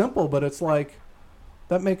so simple, but it's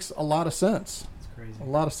that makes a lot of sense. It's crazy. A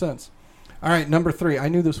lot of sense. All right, number 3. I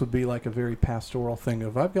knew this would be a very pastoral thing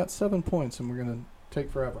of I've got 7 points and we're going to take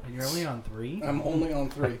forever. And you're only on 3? I'm only on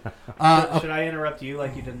 3. Should I interrupt you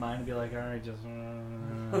like you did mine and be all right, just...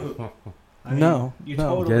 No. You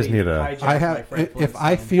totally guys need if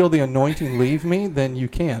I feel the anointing leave me, then you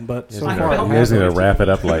can. But so far, you guys need to wrap it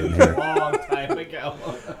up light in here. A long time ago.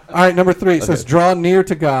 All right, number 3 says, draw near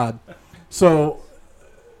to God. So,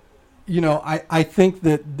 I think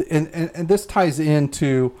that, and this ties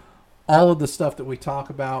into all of the stuff that we talk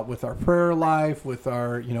about with our prayer life, with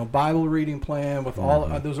our Bible reading plan, with all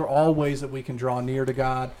those are all ways that we can draw near to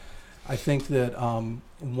God. I think that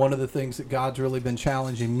one of the things that God's really been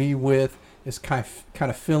challenging me with is kind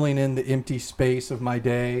of filling in the empty space of my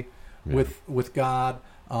day with God.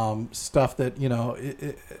 Stuff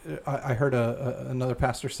that I heard another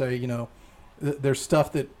pastor say, there's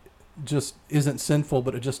stuff that just isn't sinful,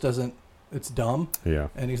 but it just doesn't. It's dumb. Yeah.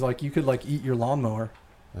 And he's you could eat your lawnmower.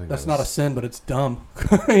 That's not a sin, but it's dumb.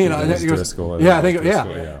 I think Driscoll. Yeah, I think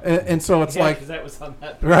And so it's because that was on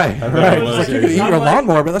that. Right. You could eat your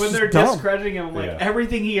lawnmower, but that's when just they're dumb. discrediting him,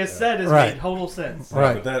 everything he has said has made total sense.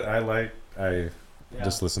 Right. But that I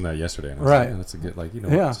just listened to that yesterday, and I was that's a good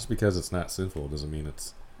just because it's not sinful doesn't mean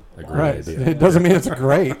it's a great idea. It doesn't mean it's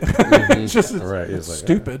great. It's just it's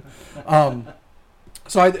stupid.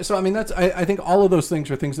 So I think all of those things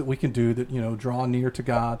are things that we can do that draw near to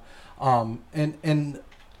God, and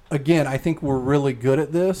again, I think we're really good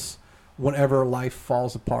at this whenever life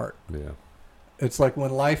falls apart. Yeah. It's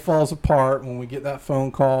when life falls apart, when we get that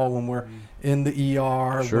phone call, when we're in the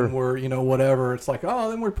ER, when we're, whatever, it's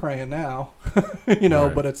then we're praying now,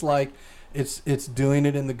 but it's it's doing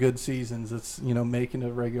it in the good seasons. It's, making it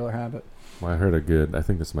a regular habit. Well, I heard I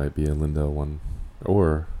think this might be a Lindell one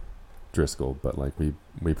or Driscoll, but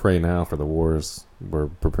we pray now for the wars we're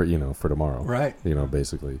prepared, for tomorrow. Right.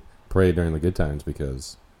 Basically pray during the good times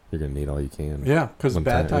because you're going to need all you can. Yeah, because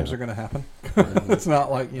bad times are going to happen. It's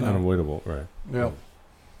not unavoidable, right? Yeah.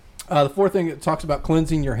 The 4th thing, it talks about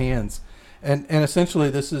cleansing your hands, and essentially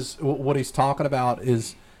this is what he's talking about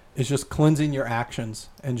is just cleansing your actions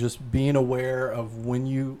and just being aware of when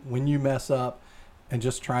you mess up and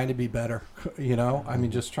just trying to be better.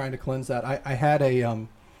 Just trying to cleanse that. I had a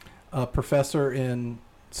professor in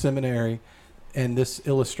seminary, and this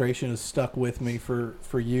illustration has stuck with me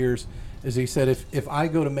for years. Is he said if I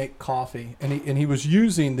go to make coffee, and he was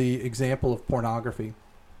using the example of pornography,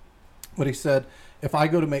 But he said, if I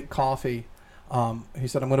go to make coffee, he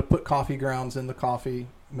said, I'm going to put coffee grounds in the coffee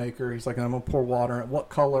maker. He's like, I'm going to pour water in it. What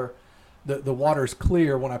color? The water is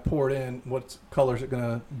clear when I pour it in. What color is it going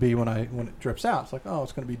to be when it drips out? It's like, oh,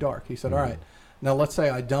 it's going to be dark. He said, all right. Now let's say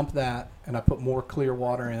I dump that and I put more clear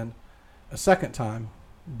water in a second time.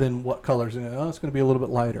 Then what color is it? Oh, it's going to be a little bit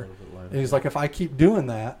lighter. And he's like, if I keep doing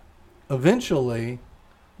that, eventually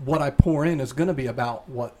what I pour in is going to be about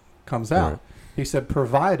what comes out. Right. He said,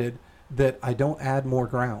 provided that I don't add more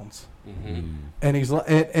grounds. Mm-hmm. And he's like,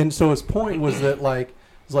 and so his point was that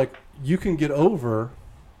it's like you can get over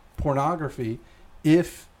pornography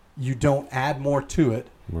if you don't add more to it,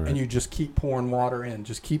 right, and you just keep pouring water in.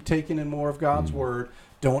 Just keep taking in more of God's word.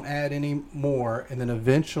 Don't add any more, and then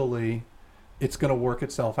eventually it's going to work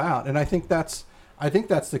itself out. And I think that's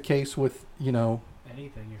the case with,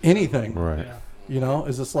 anything. Right. Yeah.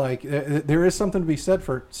 Is this like there is something to be said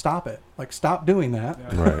for stop it. Like stop doing that.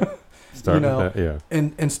 Yeah. Right. Start with that, yeah.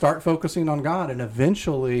 And start focusing on God, and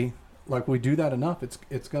eventually, like we do that enough,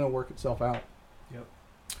 it's going to work itself out. Yep.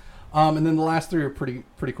 And then the last three are pretty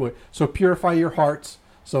quick. So purify your hearts.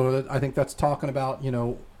 So I think that's talking about,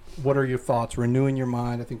 what are your thoughts, renewing your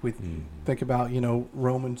mind. I think we think about,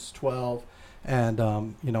 Romans 12 and,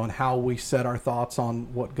 and how we set our thoughts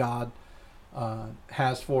on what God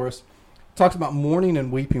has for us. Talks about mourning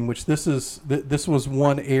and weeping, which this was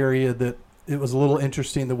one area that it was a little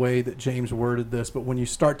interesting the way that James worded this. But when you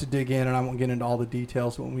start to dig in, and I won't get into all the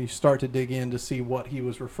details, but when we start to dig in to see what he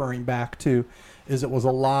was referring back to, is it was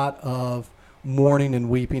a lot of mourning and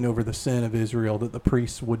weeping over the sin of Israel that the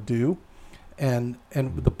priests would do. And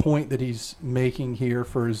the point that he's making here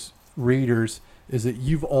for his readers is that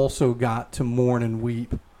you've also got to mourn and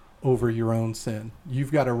weep over your own sin.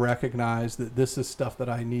 You've got to recognize that this is stuff that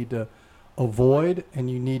I need to avoid, and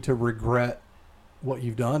you need to regret what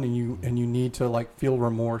you've done, and you need to feel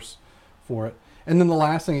remorse for it. And then the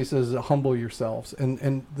last thing he says is humble yourselves.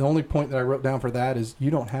 And the only point that I wrote down for that is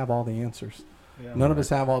you don't have all the answers. Yeah, None of us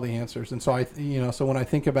have all the answers. And so so when I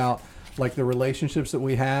think about the relationships that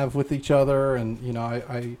we have with each other, and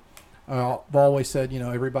I've always said,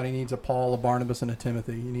 everybody needs a Paul, a Barnabas, and a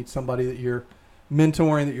Timothy. You need somebody that you're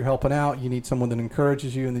mentoring, that you're helping out. You need someone that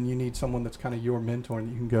encourages you, and then you need someone that's kind of your mentor that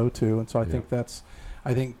you can go to. And so I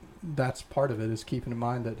think that's part of it, is keeping in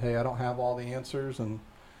mind that, hey, I don't have all the answers, and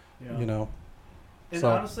And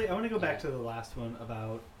honestly, I want to go back to the last one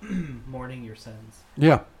about mourning your sins.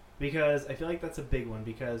 Yeah. Because I feel like that's a big one,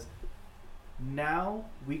 because now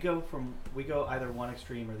we go either one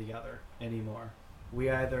extreme or the other anymore.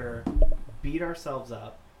 We either beat ourselves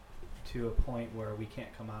up to a point where we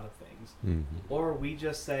can't come out of things, or we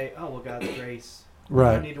just say, oh, well, God's grace,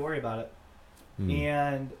 right, I don't need to worry about it.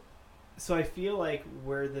 And so I feel like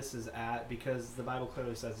where this is at, because the Bible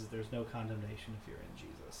clearly says is there's no condemnation if you're in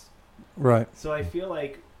Jesus. Right. So I feel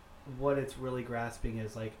like what it's really grasping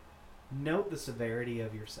is note the severity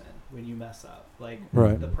of your sin when you mess up.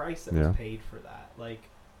 Right. The price that was paid for that.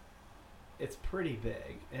 It's pretty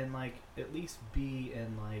big. And at least be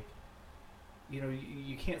in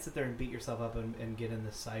you can't sit there and beat yourself up and get in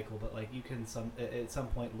this cycle, but you can at some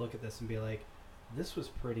point look at this and be like, this was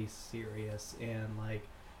pretty serious. And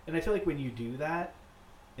I feel like when you do that,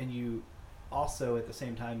 and you also at the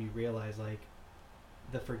same time you realize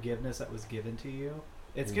the forgiveness that was given to you,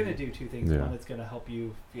 it's going to do two things. One, it's going to help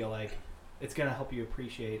you feel it's going to help you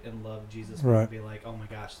appreciate and love Jesus, right, and be like, oh my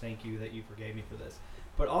gosh, thank you that you forgave me for this.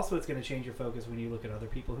 But also it's going to change your focus when you look at other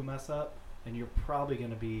people who mess up, and you're probably going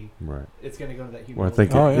to be right. It's going to go to that humility.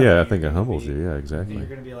 Well, I think it humbles you. Yeah, exactly. And you're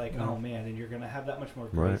going to be like, oh man, and you're going to have that much more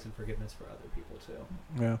grace and forgiveness for other people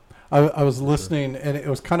too. Yeah, I was listening, and it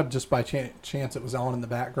was kind of just by chance. It was on in the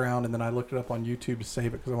background, and then I looked it up on YouTube to save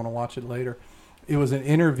it because I want to watch it later. It was an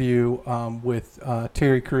interview with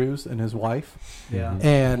Terry Crews and his wife. Yeah,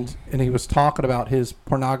 and he was talking about his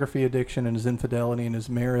pornography addiction and his infidelity in his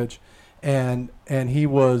marriage, and he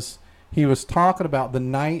was talking about the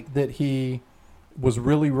night that he was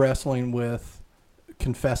really wrestling with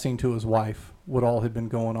confessing to his wife what all had been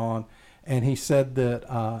going on. And he said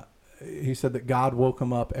that God woke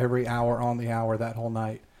him up every hour on the hour that whole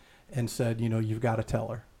night and said, you've got to tell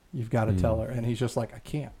her. You've got to tell her. And he's just like, I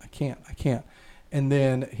can't. And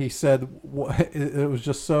then he said, it was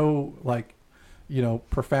just so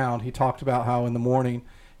profound. He talked about how in the morning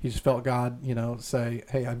he just felt God, say,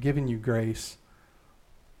 hey, I've given you grace,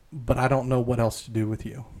 but I don't know what else to do with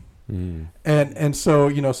you. And so,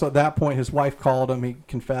 so at that point, his wife called him, he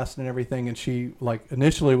confessed and everything. And she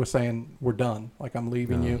initially was saying, we're done. I'm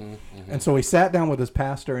leaving you. Mm-hmm. And so he sat down with his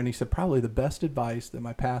pastor, and he said, probably the best advice that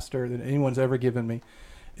my pastor, that anyone's ever given me,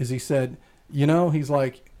 is he said, he's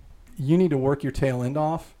like, you need to work your tail end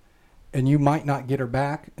off and you might not get her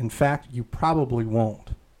back. In fact, you probably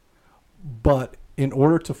won't. But in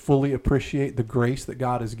order to fully appreciate the grace that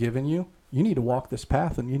God has given you, you need to walk this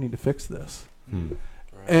path and you need to fix this.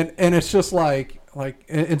 Right. And it's just like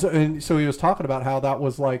and so he was talking about how that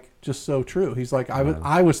was like just so true. He's like,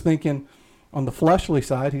 I was thinking on the fleshly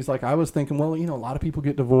side, he's like, I was thinking, well, a lot of people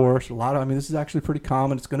get divorced. This is actually pretty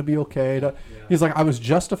common. It's going to be okay. He's like, I was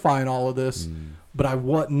justifying all of this,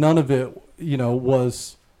 but none of it,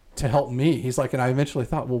 was to help me. He's like, and I eventually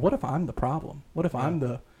thought, well, what if I'm the problem? What if I'm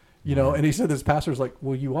the, and he said, this pastor's like,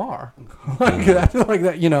 well, you are like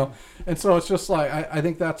that, And so it's just like, I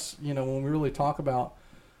think that's, when we really talk about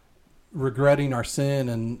regretting our sin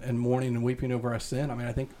and mourning and weeping over our sin,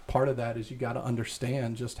 I think part of that is you got to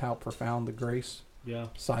understand just how profound the grace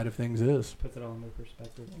side of things is. Puts it all into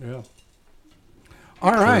perspective. Yeah.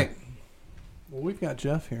 All right. Well, we've got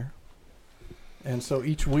Jeff here. And so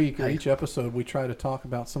each week or each episode, we try to talk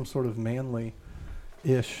about some sort of manish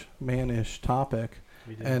topic.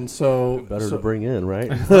 And so better to bring in,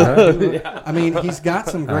 right? He's got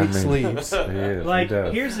some great sleeves.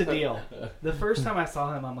 Here's the deal. The first time I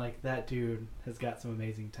saw him, I'm like, that dude has got some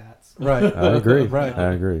amazing tats. Right. I agree. Right.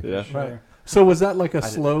 I agree. Yeah. Sure. Right. So was that like a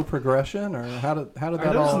slow progression, or how did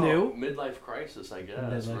that all? New? Midlife crisis, I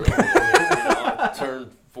guess. Really. I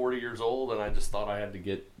turned 40 years old, and I just thought I had to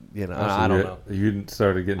get. I don't know. You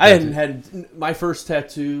started getting. I hadn't had my first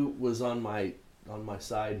tattoo was on my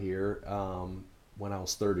side here. When I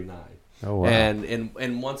was 39. Oh wow!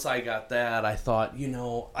 And once I got that, I thought,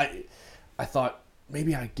 I thought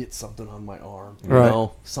maybe I'd get something on my arm,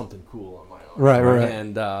 something cool on my arm,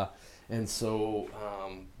 right. And so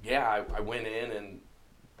I went in and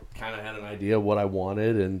kind of had an idea of what I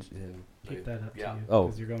wanted, and keep that up to you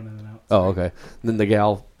because you're going in and out. Oh, okay. And then the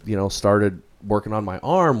gal, started working on my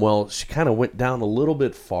arm. Well, she kind of went down a little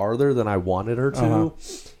bit farther than I wanted her to,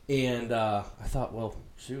 and I thought, well,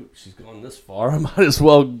 shoot, she's gone this far. I might as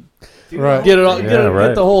well get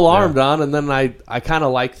the whole arm done. And then I kind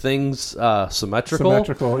of like things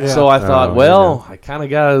symmetrical. Yeah. So I thought, I kind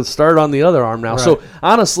of got to start on the other arm now. Right. So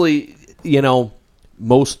honestly,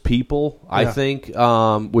 most people, I think,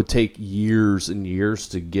 would take years and years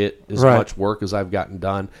to get as much work as I've gotten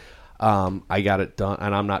done. I got it done,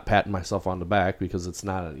 and I'm not patting myself on the back because it's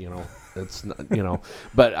not, it's not,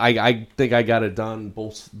 but I think I got it done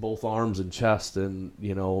both arms and chest in,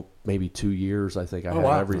 maybe 2 years. I think I had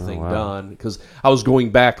everything done because I was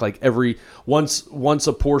going back like once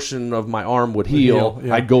a portion of my arm would heal,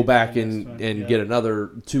 I'd go back and get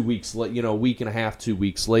another 2 weeks, week and a half, 2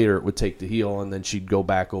 weeks later it would take to heal, and then she'd go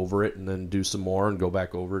back over it and then do some more and go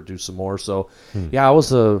back over it, do some more. So I was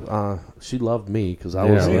she loved me because I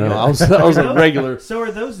was, I was a regular. So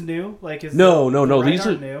are those new? Like no, these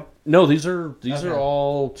are new. No, these are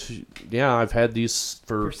all. I've had these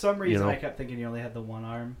for some reason. I kept thinking you only had the one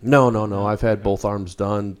arm. No. I've had both arms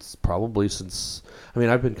done probably since.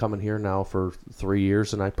 I've been coming here now for 3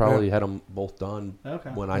 years, and I probably had them both done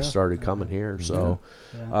when I started coming here. So,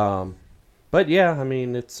 but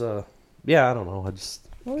it's I don't know.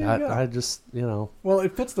 I just Well,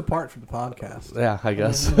 it fits the part for the podcast. Yeah, I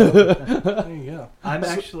guess. There you go. I'm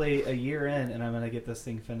actually a year in, and I'm gonna get this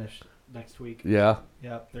thing finished next week. Yeah.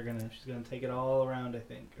 Yep. She's gonna take it all around, I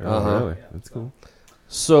think. Really? Yeah, that's cool.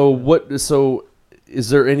 So is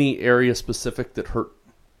there any area specific that hurt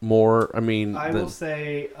more? I will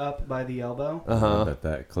say up by the elbow.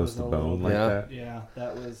 That close to bone like that. Yeah,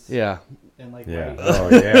 that was. Yeah. And right there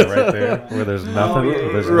where there's nothing.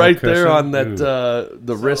 There's right no there on that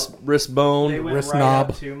the wrist bone, they went wrist right knob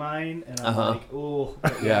up to mine, and I'm like, ooh,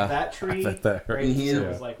 that tree that right here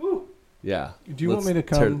was like, ooh. Yeah. Do you want me to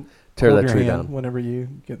come tear hold that your tree hand down whenever you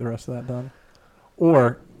get the rest of that done,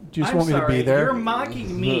 or do you just want me to be there? You're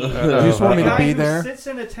mocking me. Do you just want me to be there? Sits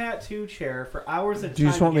in a tattoo chair for hours at a time. Do you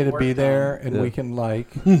just want me to be there and we can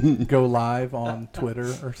go live on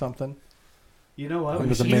Twitter or something? You know what?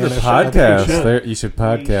 You should podcast. You should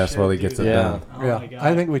podcast while he gets it done. Oh my God.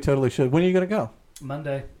 I think we totally should. When are you going to go?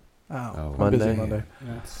 Monday. Oh, Monday. Busy Monday.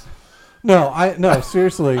 Yeah. No,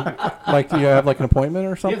 seriously. Do you have an appointment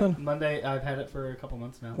or something? Yeah, Monday. I've had it for a couple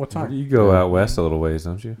months now. What time? You go out west a little ways,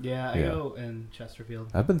 don't you? Yeah, I go in Chesterfield.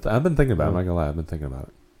 I've been thinking about it. I'm not gonna lie. I've been thinking about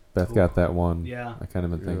it. Beth got that one. Yeah. I kind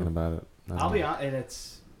of been thinking about it. I'll be honest, and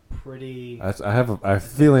it's pretty. I have a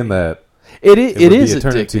feeling that it is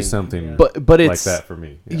turn into something, but it's like that for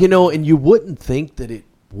me. Yeah. And you wouldn't think that it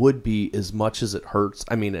would be as much as it hurts.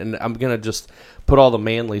 And I'm gonna just put all the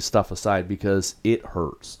manly stuff aside because it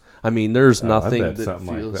hurts. I mean, there's nothing that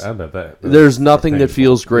feels. There's nothing that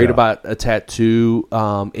feels great about a tattoo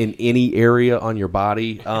in any area on your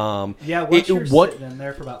body. Once you're sitting in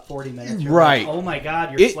there for about 40 minutes, you're right? Like, oh my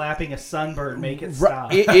God, you're slapping a sunburn. Make it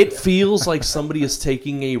stop. It feels like somebody is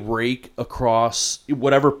taking a rake across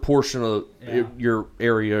whatever portion of your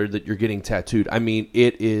area that you're getting tattooed. I mean,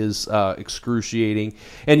 it is excruciating.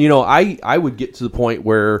 And I would get to the point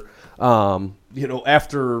where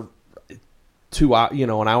after an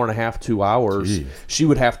hour and a half, 2 hours, she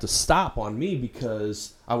would have to stop on me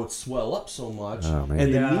because I would swell up so much,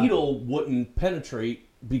 and the needle wouldn't penetrate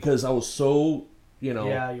because I was so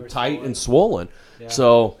tight swollen. And swollen. Yeah.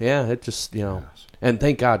 So it just and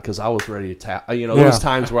thank God because I was ready to tap. There was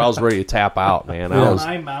times where I was ready to tap out, man.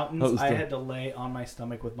 My mountains, I had to lay on my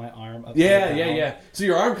stomach with my arm up. Yeah. So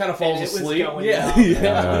your arm kind of falls asleep.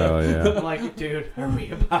 Yeah. I'm like, dude, are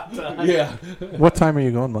we about to? Yeah. What time are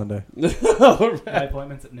you going Monday? My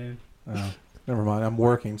appointment's at noon. Oh, never mind. I'm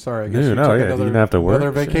working. Sorry. I guess you didn't have to work.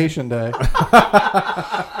 Another vacation day.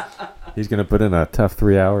 He's gonna put in a tough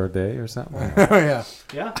 3-hour day or something.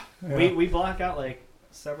 Yeah. We block out like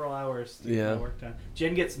several hours to get work done.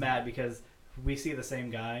 Jen gets mad because we see the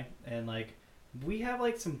same guy and like we have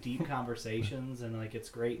like some deep conversations and like it's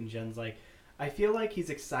great, and Jen's like, I feel like he's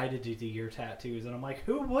excited to do your tattoos, and I'm like,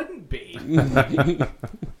 who wouldn't be?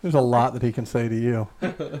 There's a lot that he can say to you.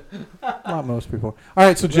 Not most people. All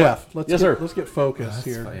right, so Jeff, let's get focused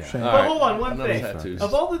here. Shane. But hold on, one thing.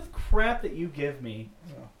 Of all the crap that you give me.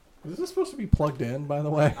 Is this supposed to be plugged in, by the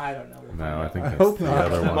way? I don't know. No, I think that's the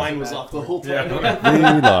other one. Mine was off the whole time.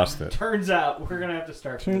 Yeah. We lost it. Turns out we're going to have to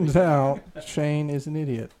start. Turns out Shane is an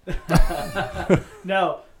idiot.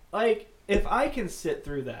 No, like, if I can sit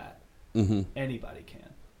through that, anybody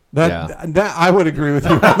can. That I would agree with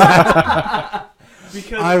you on that.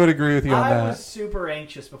 Because I would agree with you on that. I was super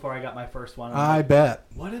anxious before I got my first one. I bet.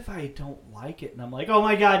 What if I don't like it? And I'm like, oh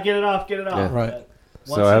my God, get it off. Yeah. Right.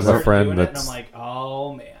 But so I have a friend and I'm like,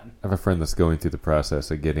 oh man. I have a friend that's going through the process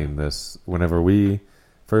of getting this. Whenever we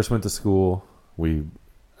first went to school, we,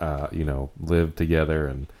 lived together,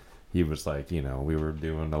 and he was like, we were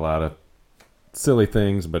doing a lot of silly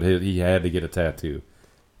things, but he had to get a tattoo,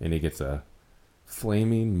 and he gets a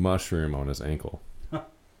flaming mushroom on his ankle.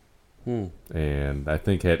 And I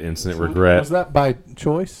think had instant regret. Was that by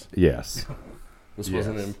choice? Yes. This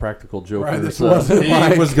wasn't an Impractical Joker. Right, this wasn't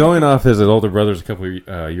he was going off his older brother's a couple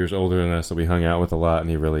of years older than us, so we hung out with a lot, and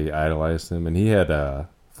he really idolized him. And he had a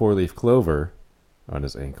 4-leaf clover on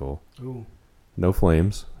his ankle. Ooh. No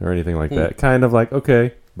flames or anything like that. Kind of like,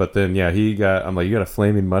 okay. But then, I'm like, you got a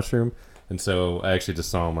flaming mushroom? And so I actually just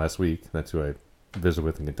saw him last week. That's who I visited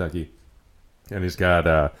with in Kentucky. And he's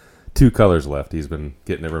got 2 colors left. He's been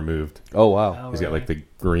getting it removed. Oh, wow. He's got like the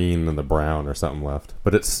green and the brown or something left.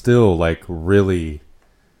 But it's still like really,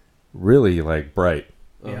 really like bright.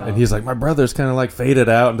 Yeah. And he's like, my brother's kind of like faded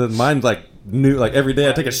out. And then mine's like new. Like every day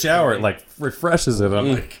I take a shower, it like refreshes it.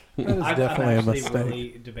 I'm like, that is definitely a mistake. I'm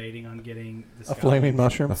really debating on getting a flaming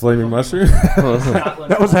mushroom. A flaming mushroom?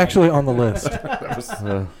 That was actually on the list.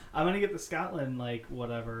 I'm going to get the Scotland, like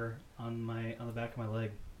whatever, on the back of my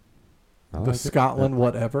leg. The Scotland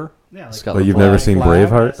whatever? Yeah, like Scotland. But you've never seen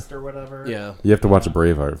Braveheart? Or whatever. Yeah. You have to watch a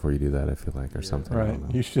Braveheart before you do that, I feel like, or something. Right,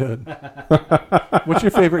 you should. What's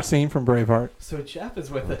your favorite scene from Braveheart? So Jeff is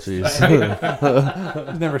with us. He's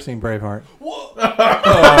never seen Braveheart. Oh,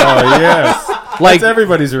 yes. Like that's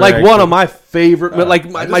everybody's reaction. Like one of my favorite, like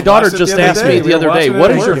my daughter just asked me the other day,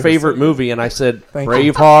 what is your favorite movie? And I said,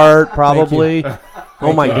 Braveheart, probably.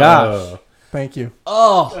 Oh my gosh. Thank you.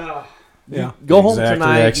 Oh. Yeah. Go home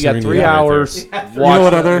tonight. You got 3 hours.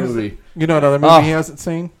 Watch movie. You know what other movie he hasn't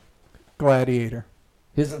seen? Gladiator.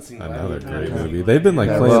 He hasn't seen another great movie. They've been like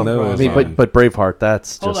playing those. I mean, but Braveheart,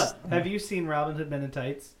 that's Hold just. Hold on. Have you seen Robin Hood Men in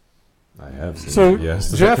Tights? I have seen so it,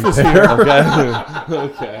 yes. Jeff is here.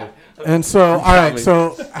 Okay. And so, all right.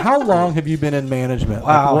 So, how long have you been in management?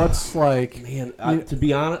 Wow. Like, what's like? Man, to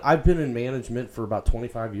be honest, I've been in management for about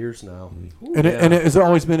 25 years now. And it has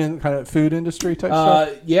always been in kind of food industry type stuff.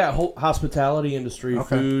 Yeah, hospitality industry,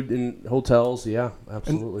 food and hotels. Yeah,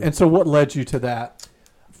 absolutely. And so, what led you to that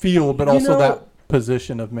field, but also that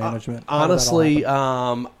position of management? Honestly,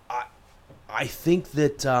 I think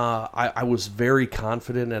that I was very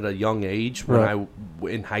confident at a young age. When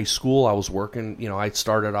in high school, I was working. I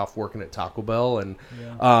started off working at Taco Bell, and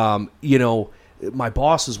my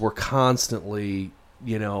bosses were constantly,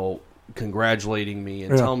 congratulating me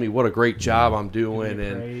and telling me what a great job I'm doing,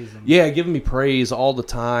 and giving me praise all the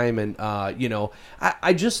time. And I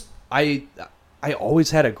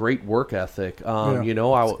always had a great work ethic.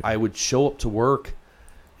 I would show up to work.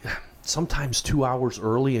 sometimes 2 hours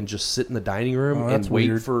early and just sit in the dining room and wait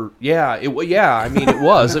weird. for. I mean, it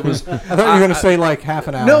was. It was. I thought you were going to say like half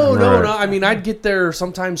an hour. No. I mean, I'd get there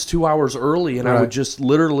sometimes 2 hours early, and I would just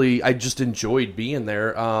literally. I just enjoyed being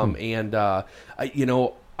there. And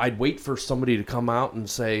I'd wait for somebody to come out and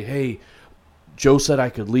say, "Hey, Joe said I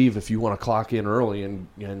could leave if you want to clock in early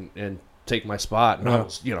and take my spot." And I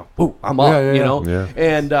was, I'm up,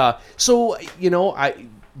 and so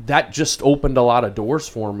that just opened a lot of doors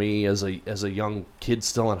for me as a young kid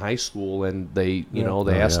still in high school, and they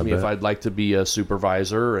asked me if I'd like to be a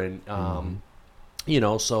supervisor, and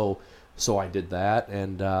so I did that,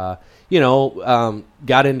 and got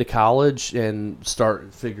into college and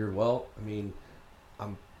figured, well, I mean,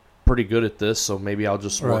 I'm pretty good at this, so maybe I'll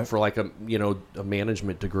just work for like a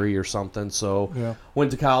management degree or something. So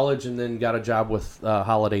went to college and then got a job with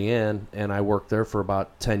Holiday Inn, and I worked there for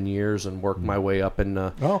about 10 years and worked my way up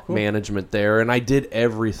in management there, and I did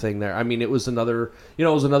everything there. I mean, it was another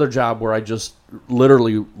job where I just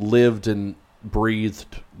literally lived and breathed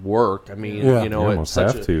work. I mean, you almost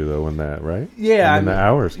have to though in that, right? Yeah, and the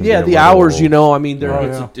hours. The hours. I mean,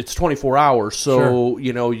 it's 24 hours, so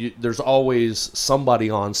there's always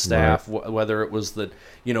somebody on staff, whether it was the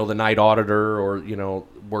night auditor or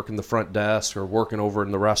working the front desk or working over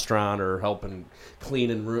in the restaurant or helping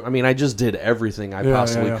cleaning room. I mean, I just did everything I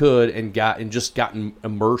possibly could and gotten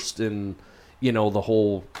immersed in the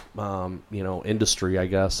whole industry, I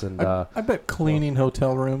guess. And I bet cleaning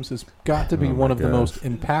hotel rooms has got to be one of the most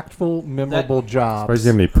impactful, memorable jobs. Why do you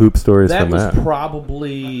have any poop stories from that? That was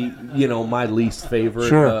probably my least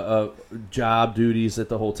favorite job duties at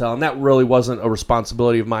the hotel, and that really wasn't a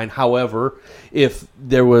responsibility of mine. However, if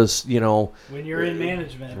there was when you're in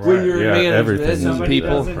management, and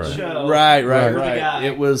people show, right.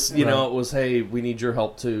 It was it was, hey, we need your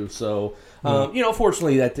help too. So.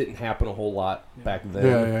 Fortunately, that didn't happen a whole lot back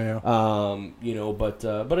then.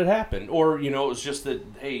 But it happened. Or it was just that,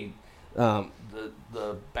 hey,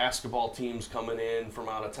 the basketball team's coming in from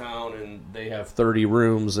out of town and they have 30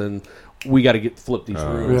 rooms and we got to flip these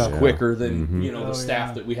rooms quicker than the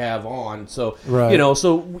staff that we have on. So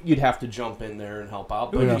so you'd have to jump in there and help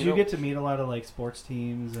out. But did you get to meet a lot of like sports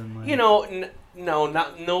teams and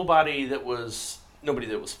nobody that was. Nobody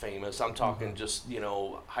that was famous. I'm talking just,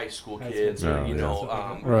 high school kids or,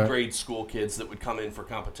 grade school kids that would come in for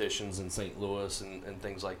competitions in St. Louis and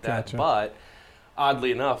things like that. Gotcha. But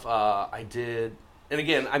oddly enough, I did. And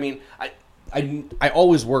again, I mean, I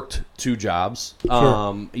always worked two jobs. Sure.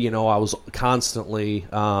 I was constantly,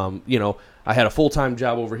 I had a full-time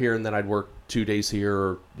job over here and then I'd work 2 days here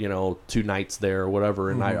or, 2 nights there or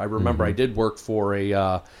whatever. And I remember I did work for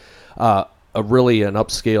an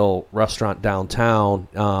upscale restaurant downtown,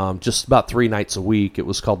 just about 3 nights a week. It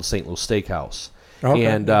was called the St. Louis Steakhouse. Okay.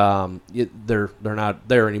 And they're not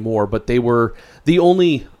there anymore, but they were the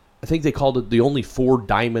only, I think they called it the only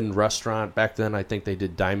 4-diamond restaurant. Back then, I think they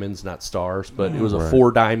did diamonds, not stars, but it was a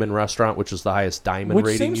 4-diamond restaurant, which is the highest diamond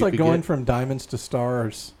rating you could get. Which seems like going from diamonds to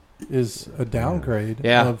stars is a downgrade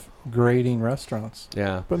of grading restaurants.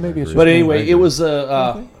 Yeah. But maybe it's just... But anyway, it was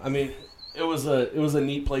It was a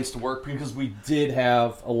neat place to work because we did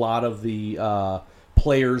have a lot of the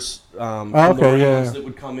players from the Marines that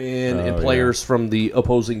would come in and players from the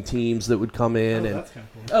opposing teams that would come in that's kind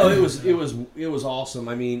of cool. It was awesome.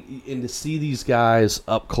 I mean, and to see these guys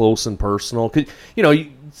up close and personal, 'cause, you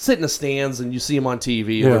sit in the stands and you see them on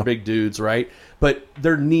TV and they're big dudes, right? But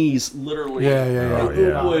their knees literally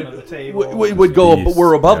would go up,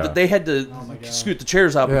 were above that. They had to scoot the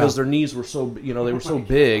chairs out because their knees were so, they were so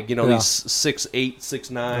big. These 6'8",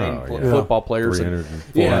 6'9" football players, 300 and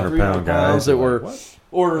 400 pounds that were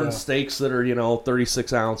ordering steaks that are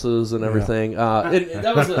 36 ounces and everything.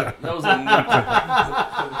 That was a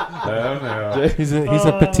he's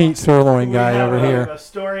a petite sirloin guy over here. A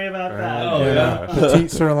story about that. Petite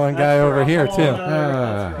sirloin guy over here too.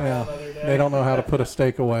 They don't know how to put a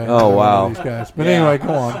steak away. Oh, wow. These guys. But anyway,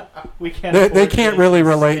 go on. They can't really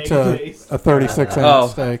relate to a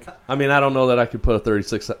 36-ounce steak. I mean, I don't know that I could put a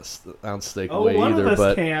 36-ounce steak away either,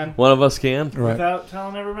 but can. One of us can. Right. Without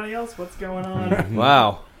telling everybody else what's going on.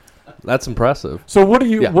 Wow. That's impressive. So what do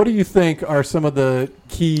you think are some of the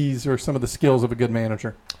keys or some of the skills of a good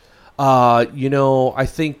manager? I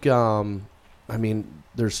think,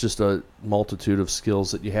 there's just a multitude of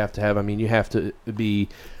skills that you have to have. I mean, you have to be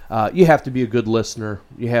a good listener.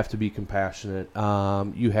 You have to be compassionate.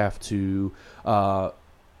 You have to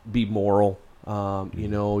be moral.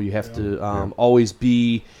 You have to always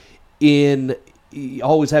be in you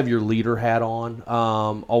always have your leader hat on.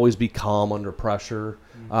 Always be calm under pressure,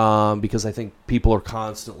 because I think people are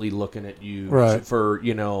constantly looking at you for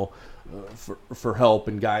for help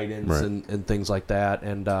and guidance and things like that.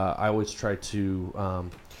 And I always try to,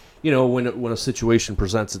 when a situation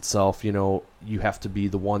presents itself, you have to be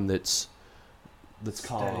the one that's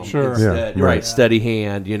calm, steady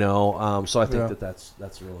hand. So I think that's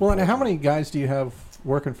really well. And how many guys do you have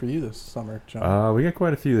working for you this summer, John? We got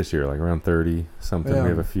quite a few this year, like around 30 something. We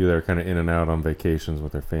have a few that are kind of in and out on vacations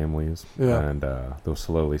with their families, and they'll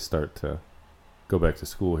slowly start to go back to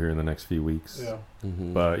school here in the next few weeks.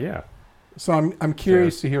 But so I'm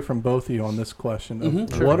curious to hear from both of you on this question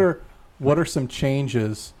of what are some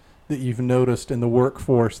changes that you've noticed in the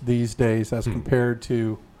workforce these days as compared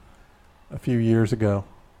to a few years ago?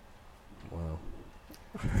 Wow.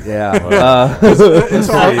 Yeah.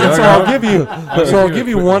 I'll give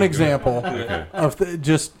you one example of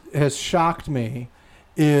just has shocked me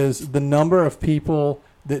is the number of people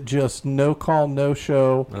that just no call, no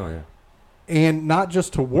show. Oh yeah. And not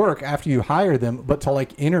just to work after you hire them, but to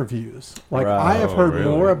like interviews. Like I have heard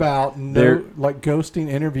more about ghosting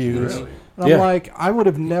interviews. Really? And I'm like, I would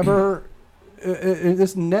have never.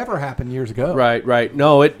 This never happened years ago. Right.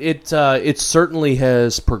 No, it certainly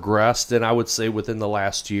has progressed, and I would say within the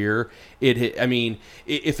last year,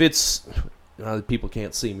 if it's. People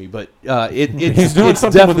can't see me, but he's doing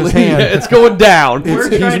something with his hand. It's going down.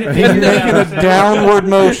 He's making a downward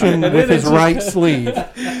motion with his right sleeve.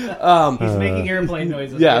 He's making airplane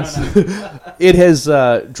noises. Yes, it has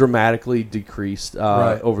dramatically decreased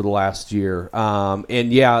over the last year,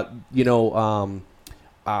 and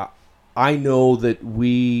I know that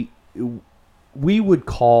we would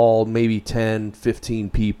call maybe 10, 15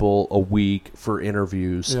 people a week for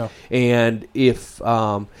interviews. Yeah. And if,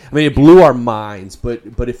 it blew our minds, but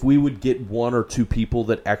if we would get one or two people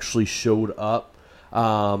that actually showed up,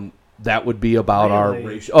 that would be about our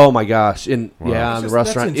ratio. Oh my gosh. And in the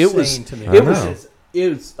restaurant, it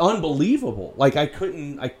was unbelievable. Like I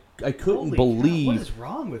couldn't believe. God, what is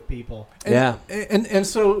wrong with people? And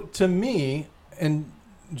so to me, and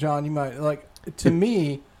John, you might to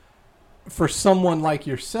me, for someone like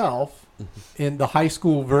yourself in the high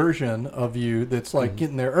school version of you that's like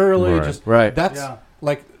getting there early, that's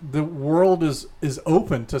like the world is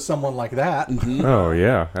open to someone like that. Oh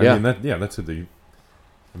yeah. I mean that's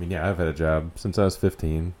I've had a job since I was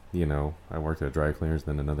 15. I worked at a dry cleaners,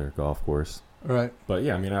 then another golf course. Right. But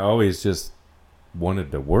I always just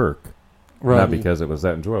wanted to work. Right. Not because it was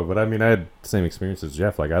that enjoyable, but I had the same experience as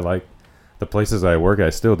Jeff. Like I like the places I work,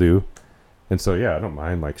 I still do. And so, I don't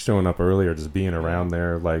mind showing up early or just being around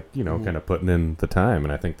there, kind of putting in the time.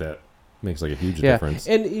 And I think that makes a huge difference.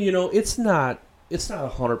 And it's not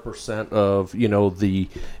 100% of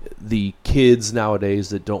the kids nowadays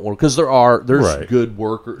that don't work, because there's good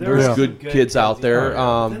workers, there's good kids out there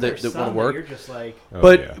that want to work. You're just like,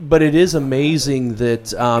 but it is amazing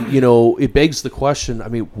that it begs the question.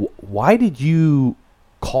 Why did you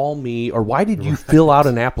call me, or why did you fill out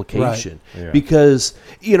an application? Because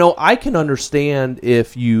I can understand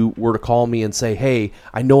if you were to call me and say, hey,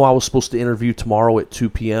 I know I was supposed to interview tomorrow at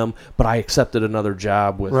 2 p.m., but I accepted another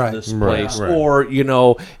job with this place. Or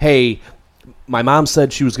hey, my mom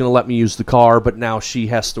said she was going to let me use the car, but now she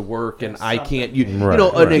has to work and I can't.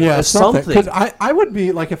 Something. Because I would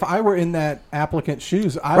be like, if I were in that applicant's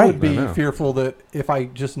shoes, I would be fearful that if I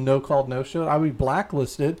just no called, no showed, I would be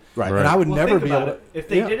blacklisted, and I would never be able to. If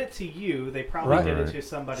they did it to you, they probably did it to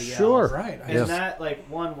somebody else. Sure, right. And that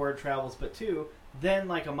one, word travels, but two, then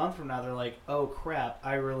a month from now they're like, oh crap,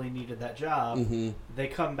 I really needed that job. Mm-hmm. They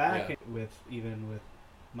come back with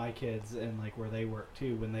my kids and where they work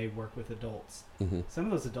too, when they work with adults. Mm-hmm. Some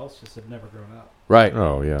of those adults just have never grown up. Right.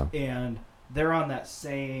 Oh yeah. And they're on that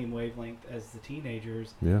same wavelength as the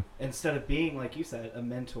teenagers. Yeah. Instead of being, like you said, a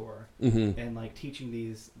mentor and teaching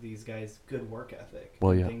these guys good work ethic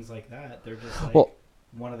and things like that, they're just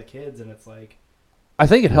one of the kids, and it's like. I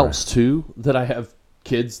think it helps too that I have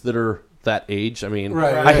kids that are that age.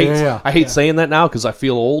 I hate saying that now because I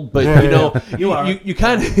feel old, but you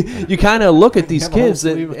kind of look at these kids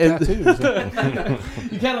and you kind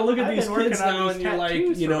of look at these kids now, and you're like,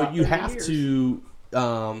 you have to,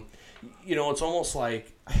 it's almost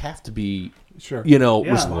like I have to be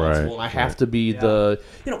responsible, and I have to be the,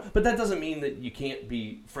 but that doesn't mean that you can't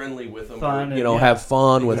be friendly with them, have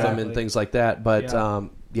fun with them and things like that. But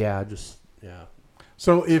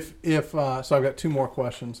So so I've got two more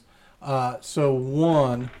questions. So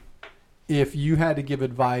one, if you had to give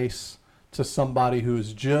advice to somebody who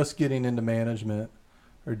is just getting into management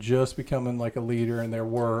or just becoming a leader in their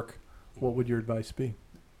work, what would your advice be?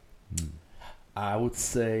 I would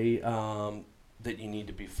say that you need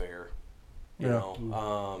to be fair. You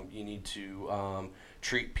know, you need to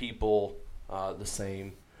treat people the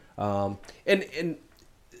same. And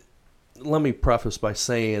let me preface by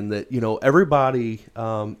saying that, you know,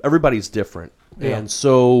 everybody's different. Yeah. And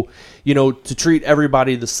so, you know, to treat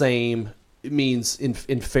everybody the same, it means in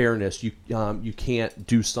fairness, you can't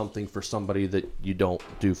do something for somebody that you don't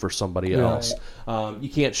do for somebody else. You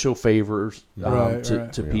can't show favors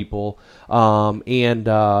to people. And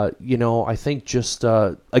you know, I think just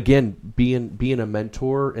again being a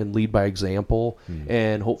mentor and lead by example,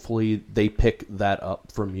 and hopefully they pick that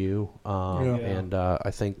up from you. And I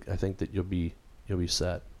think that you'll be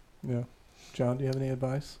set. Yeah, John, do you have any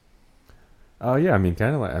advice? Oh yeah, I mean,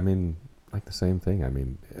 kind of like the same thing. I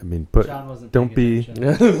mean, but don't be.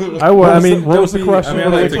 What was the question? I mean,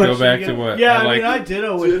 I'd like to go back to what. Yeah, I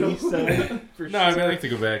ditto what he said. No, I mean, I'd like to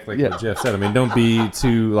go back what Jeff said. I mean, don't be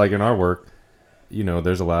too like in our work. You know,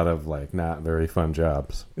 there's a lot of like not very fun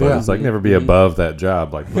jobs, but it's like never be above that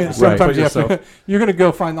job. Like sometimes you're going to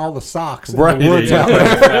go find all the socks. Right, in the woods out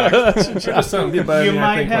there. You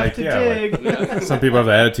might have to dig. Like, some people have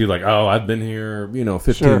the attitude like, "Oh, I've been here,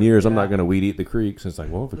 15 years. I'm not going to weed eat the creeks." It's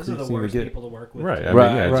like, well, if the creeks seem to get people to work with, right?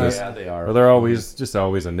 They are. Or they're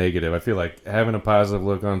always a negative. I feel like having a positive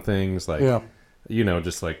look on things, like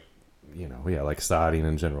just like. Like sodding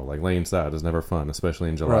in general. Like laying sod is never fun, especially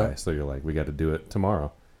in July. Right. So you're like, we got to do it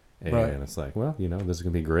tomorrow. And it's like, well, this is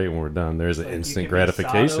going to be great when we're done. There's an instant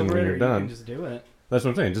gratification when you're done. You can just do it. That's what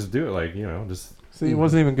I'm saying. Just do it. Like, just... See, it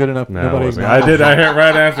wasn't even good enough. No, I did. I heard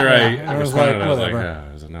right after I responded. I was like,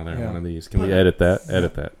 there's another one of these. Can we edit that?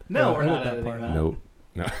 Edit that. No, we're not editing that. Nope.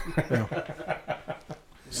 No.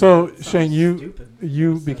 So Shane,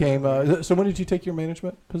 you became. So when did you take your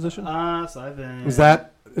management position? So I've been.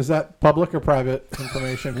 Is that public or private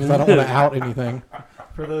information? Because I don't want to out anything.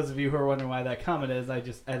 For those of you who are wondering why that comment is, I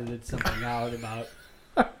just edited something out about.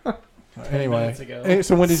 Anyway, ago.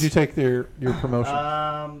 So when did you take your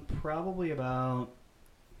promotion? Probably about.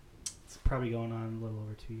 It's probably going on a little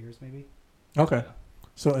over 2 years, maybe. Okay. Yeah.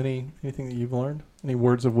 So anything that you've learned? Any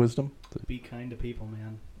words of wisdom? Be kind to people,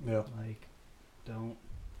 man. Yeah. Like,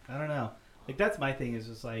 I don't know. Like, that's my thing is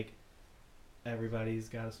just like, everybody's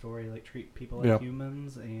got a story. Like, treat people like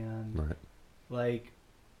humans and, like,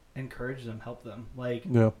 encourage them, help them. Like,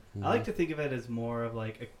 I like to think of it as more of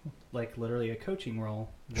like literally a coaching role.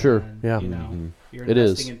 Sure. Yeah. You're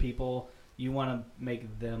investing in people. You want to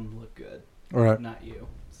make them look good. Right. Not you.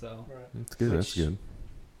 So. That's good. That's good.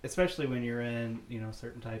 Especially when you're in,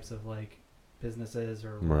 certain types of like businesses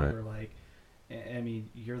or whatever. Like, I mean,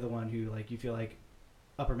 you're the one who like you feel like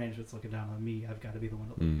upper management's looking down on me. I've got to be the one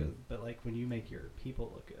that looks good. But like when you make your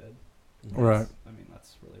people look good, I mean,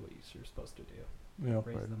 that's really what you're supposed to do. Yeah,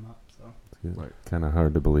 raise them up. So it's kind of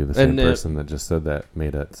hard to believe the same person that just said that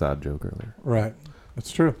made that sod joke earlier. Right,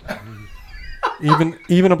 that's true.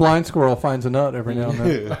 even a blind squirrel finds a nut every now and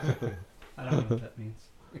then. I don't know what that means.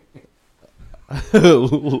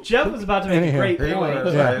 Jeff was about to make a great point.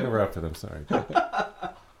 I interrupted him. Sorry.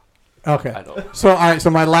 Okay. So all right. So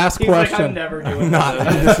my last question. Like, I'm never doing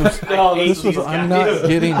I'm not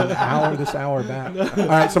getting this hour back. All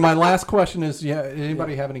right. So my last question is: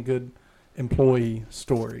 anybody have any good employee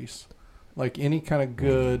stories? Like any kind of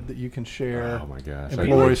good that you can share? Oh my gosh!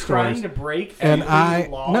 Employee trying to break and No.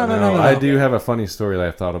 I do have a funny story that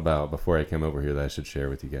I've thought about before I came over here that I should share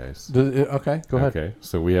with you guys. Okay, go ahead. Okay,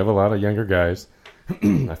 so we have a lot of younger guys,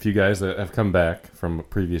 a few guys that have come back from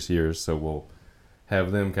previous years, so we'll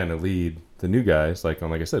have them kind of lead the new guys, like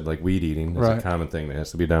I said, like weed eating is a common thing that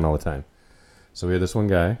has to be done all the time. So we had this one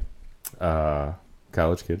guy,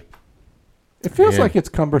 college kid. It feels like it's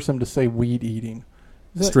cumbersome to say weed eating.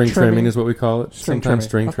 String trimming is what we call it. Sometimes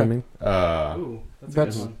string trimming. That's a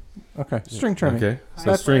good one. Okay. String trimming. Okay.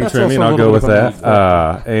 So string trimming, I'll go with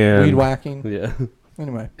that. And weed whacking. Yeah.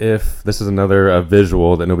 Anyway. If this is another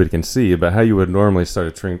visual that nobody can see, but how you would normally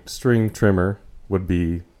start a string trimmer would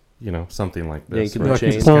be, something like this. Yanking the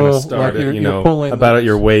chain. Kind of start it, about at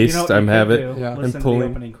your waist. I'm have it. Listen and pulling. to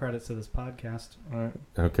the opening credits of this podcast. All right.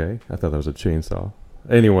 Okay. I thought that was a chainsaw.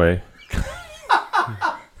 Anyway.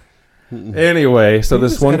 Anyway, so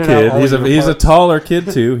this one kid, he's a taller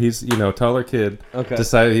kid too. He's taller kid. Okay.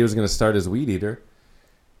 Decided he was going to start his weed eater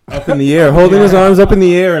up in the air, holding his arms up in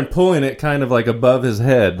the air and pulling it kind of like above his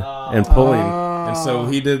head and pulling. And so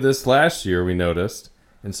he did this last year. We noticed,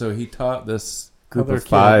 and so he taught this group of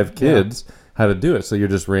 5 kids how to do it. So you'll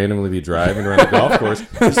just randomly be driving around the golf course.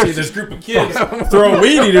 You see this group of kids throwing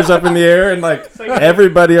weed eaters up in the air, and like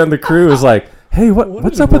everybody on the crew is like, hey,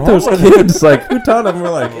 what's up with those kids? Like, who taught them? We're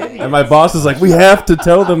like, and my boss is like, we have to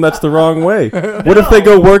tell them that's the wrong way. What if they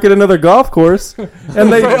go work at another golf course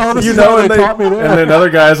and they, and then other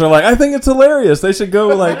guys are like, I think it's hilarious. They should go,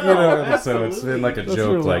 like, so it's been like a joke,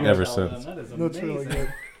 really like ever since. That's really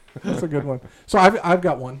good. That's a good one. So I've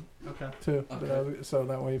got one too. Okay. So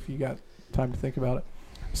that way, if you got time to think about it.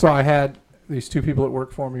 So I had these two people that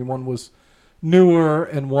worked for me. One was newer,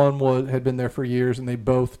 and one had been there for years, and they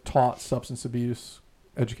both taught substance abuse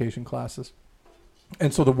education classes.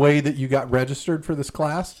 And so the way that you got registered for this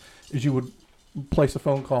class is you would place a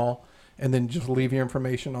phone call and then just leave your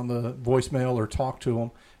information on the voicemail or talk to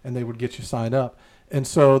them, and they would get you signed up. And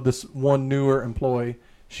so this one newer employee,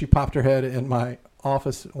 she popped her head in my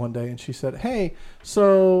office one day and she said, hey,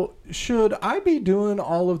 so should I be doing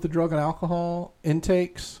all of the drug and alcohol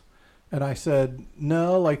intakes? And I said,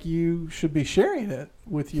 no, like you should be sharing it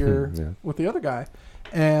with with the other guy.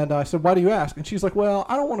 And I said, why do you ask? And she's like, well,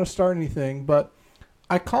 I don't want to start anything, but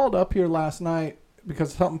I called up here last night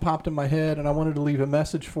because something popped in my head and I wanted to leave a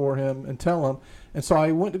message for him and tell him. And so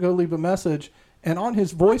I went to go leave a message, and on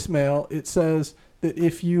his voicemail, it says that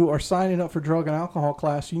if you are signing up for drug and alcohol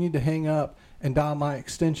class, you need to hang up and dial my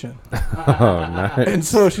extension. Oh, nice. And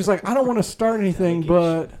so she's like, I don't want to start anything,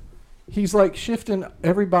 but he's like shifting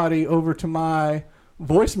everybody over to my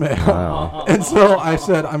voicemail. Wow. And so I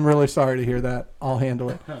said, I'm really sorry to hear that. I'll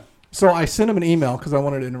handle it. So I sent him an email because I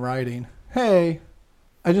wanted it in writing. Hey,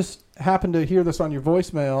 I just happened to hear this on your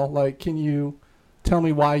voicemail. Like, can you tell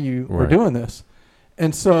me why you were doing this?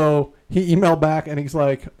 And so he emailed back and he's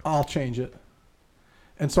like, I'll change it.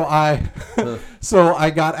 And so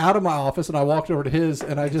I got out of my office and I walked over to his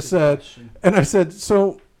and I just said,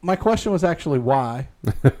 so my question was actually why.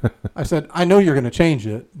 I said, I know you're going to change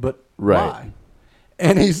it, but why?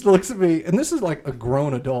 And he looks at me, and this is like a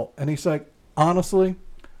grown adult, and he's like, honestly,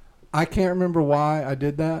 I can't remember why I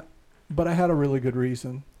did that, but I had a really good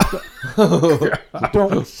reason. Don't worry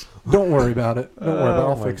about it. Don't worry about it.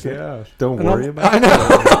 I'll fix it. Don't worry about it.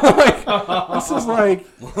 I know. This is like,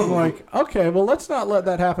 I'm like, okay, well, let's not let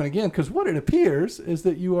that happen again, because what it appears is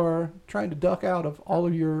that you are trying to duck out of all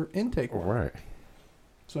of your intake work. Right.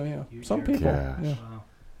 So, yeah, some people. Yeah. Wow.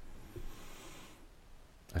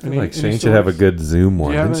 I feel like Shane should have a good Zoom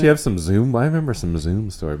one. Didn't she have some Zoom? I remember some Zoom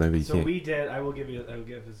story. Maybe you can't. So we did. I will give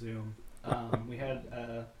a Zoom. We had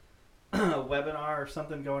a webinar or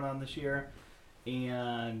something going on this year,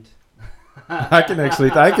 and I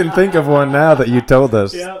can think of one now that you told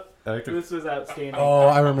us. Yep. This was outstanding. Oh,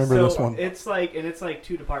 I remember this one. It's like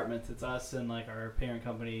two departments. It's us and like our parent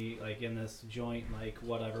company, like in this joint, like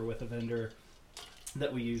whatever, with a vendor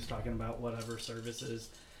that we use talking about whatever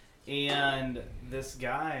services. And this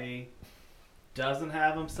guy doesn't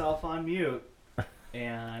have himself on mute.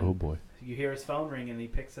 And oh boy. You hear his phone ring and he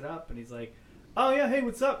picks it up and he's like, oh yeah, hey,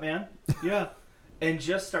 what's up, man? Yeah. And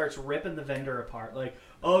just starts ripping the vendor apart. Like,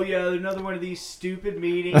 oh yeah, another one of these stupid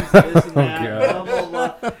meetings, this and that, blah,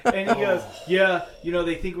 blah, blah. And he goes, yeah,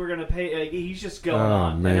 they think we're going to pay. He's just going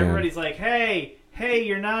on. Man. And everybody's like, hey,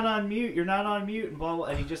 you're not on mute, and blah, blah.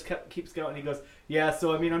 And he just keeps going. And he goes, yeah,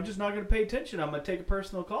 so, I'm just not going to pay attention. I'm going to take a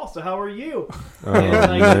personal call. So how are you? And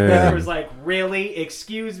the vendor was like, really?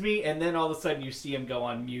 Excuse me? And then all of a sudden you see him go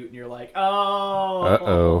on mute, and you're like, oh.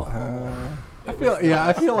 Uh-oh. I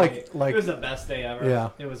feel like it was the best day ever. Yeah,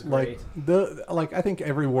 it was great. I think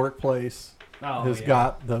every workplace has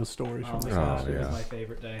got those stories from this. It was my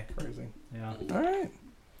favorite day. Crazy. Yeah. All right.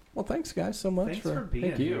 Well, thanks guys so much for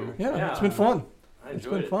being here. Yeah, it's been fun. It's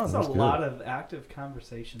been fun. It's a lot of active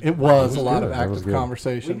conversation. It was a lot of active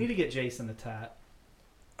conversation. We need to get Jason a tat.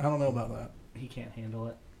 I don't know about that. He can't handle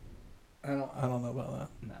it. I don't know about that.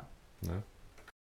 No.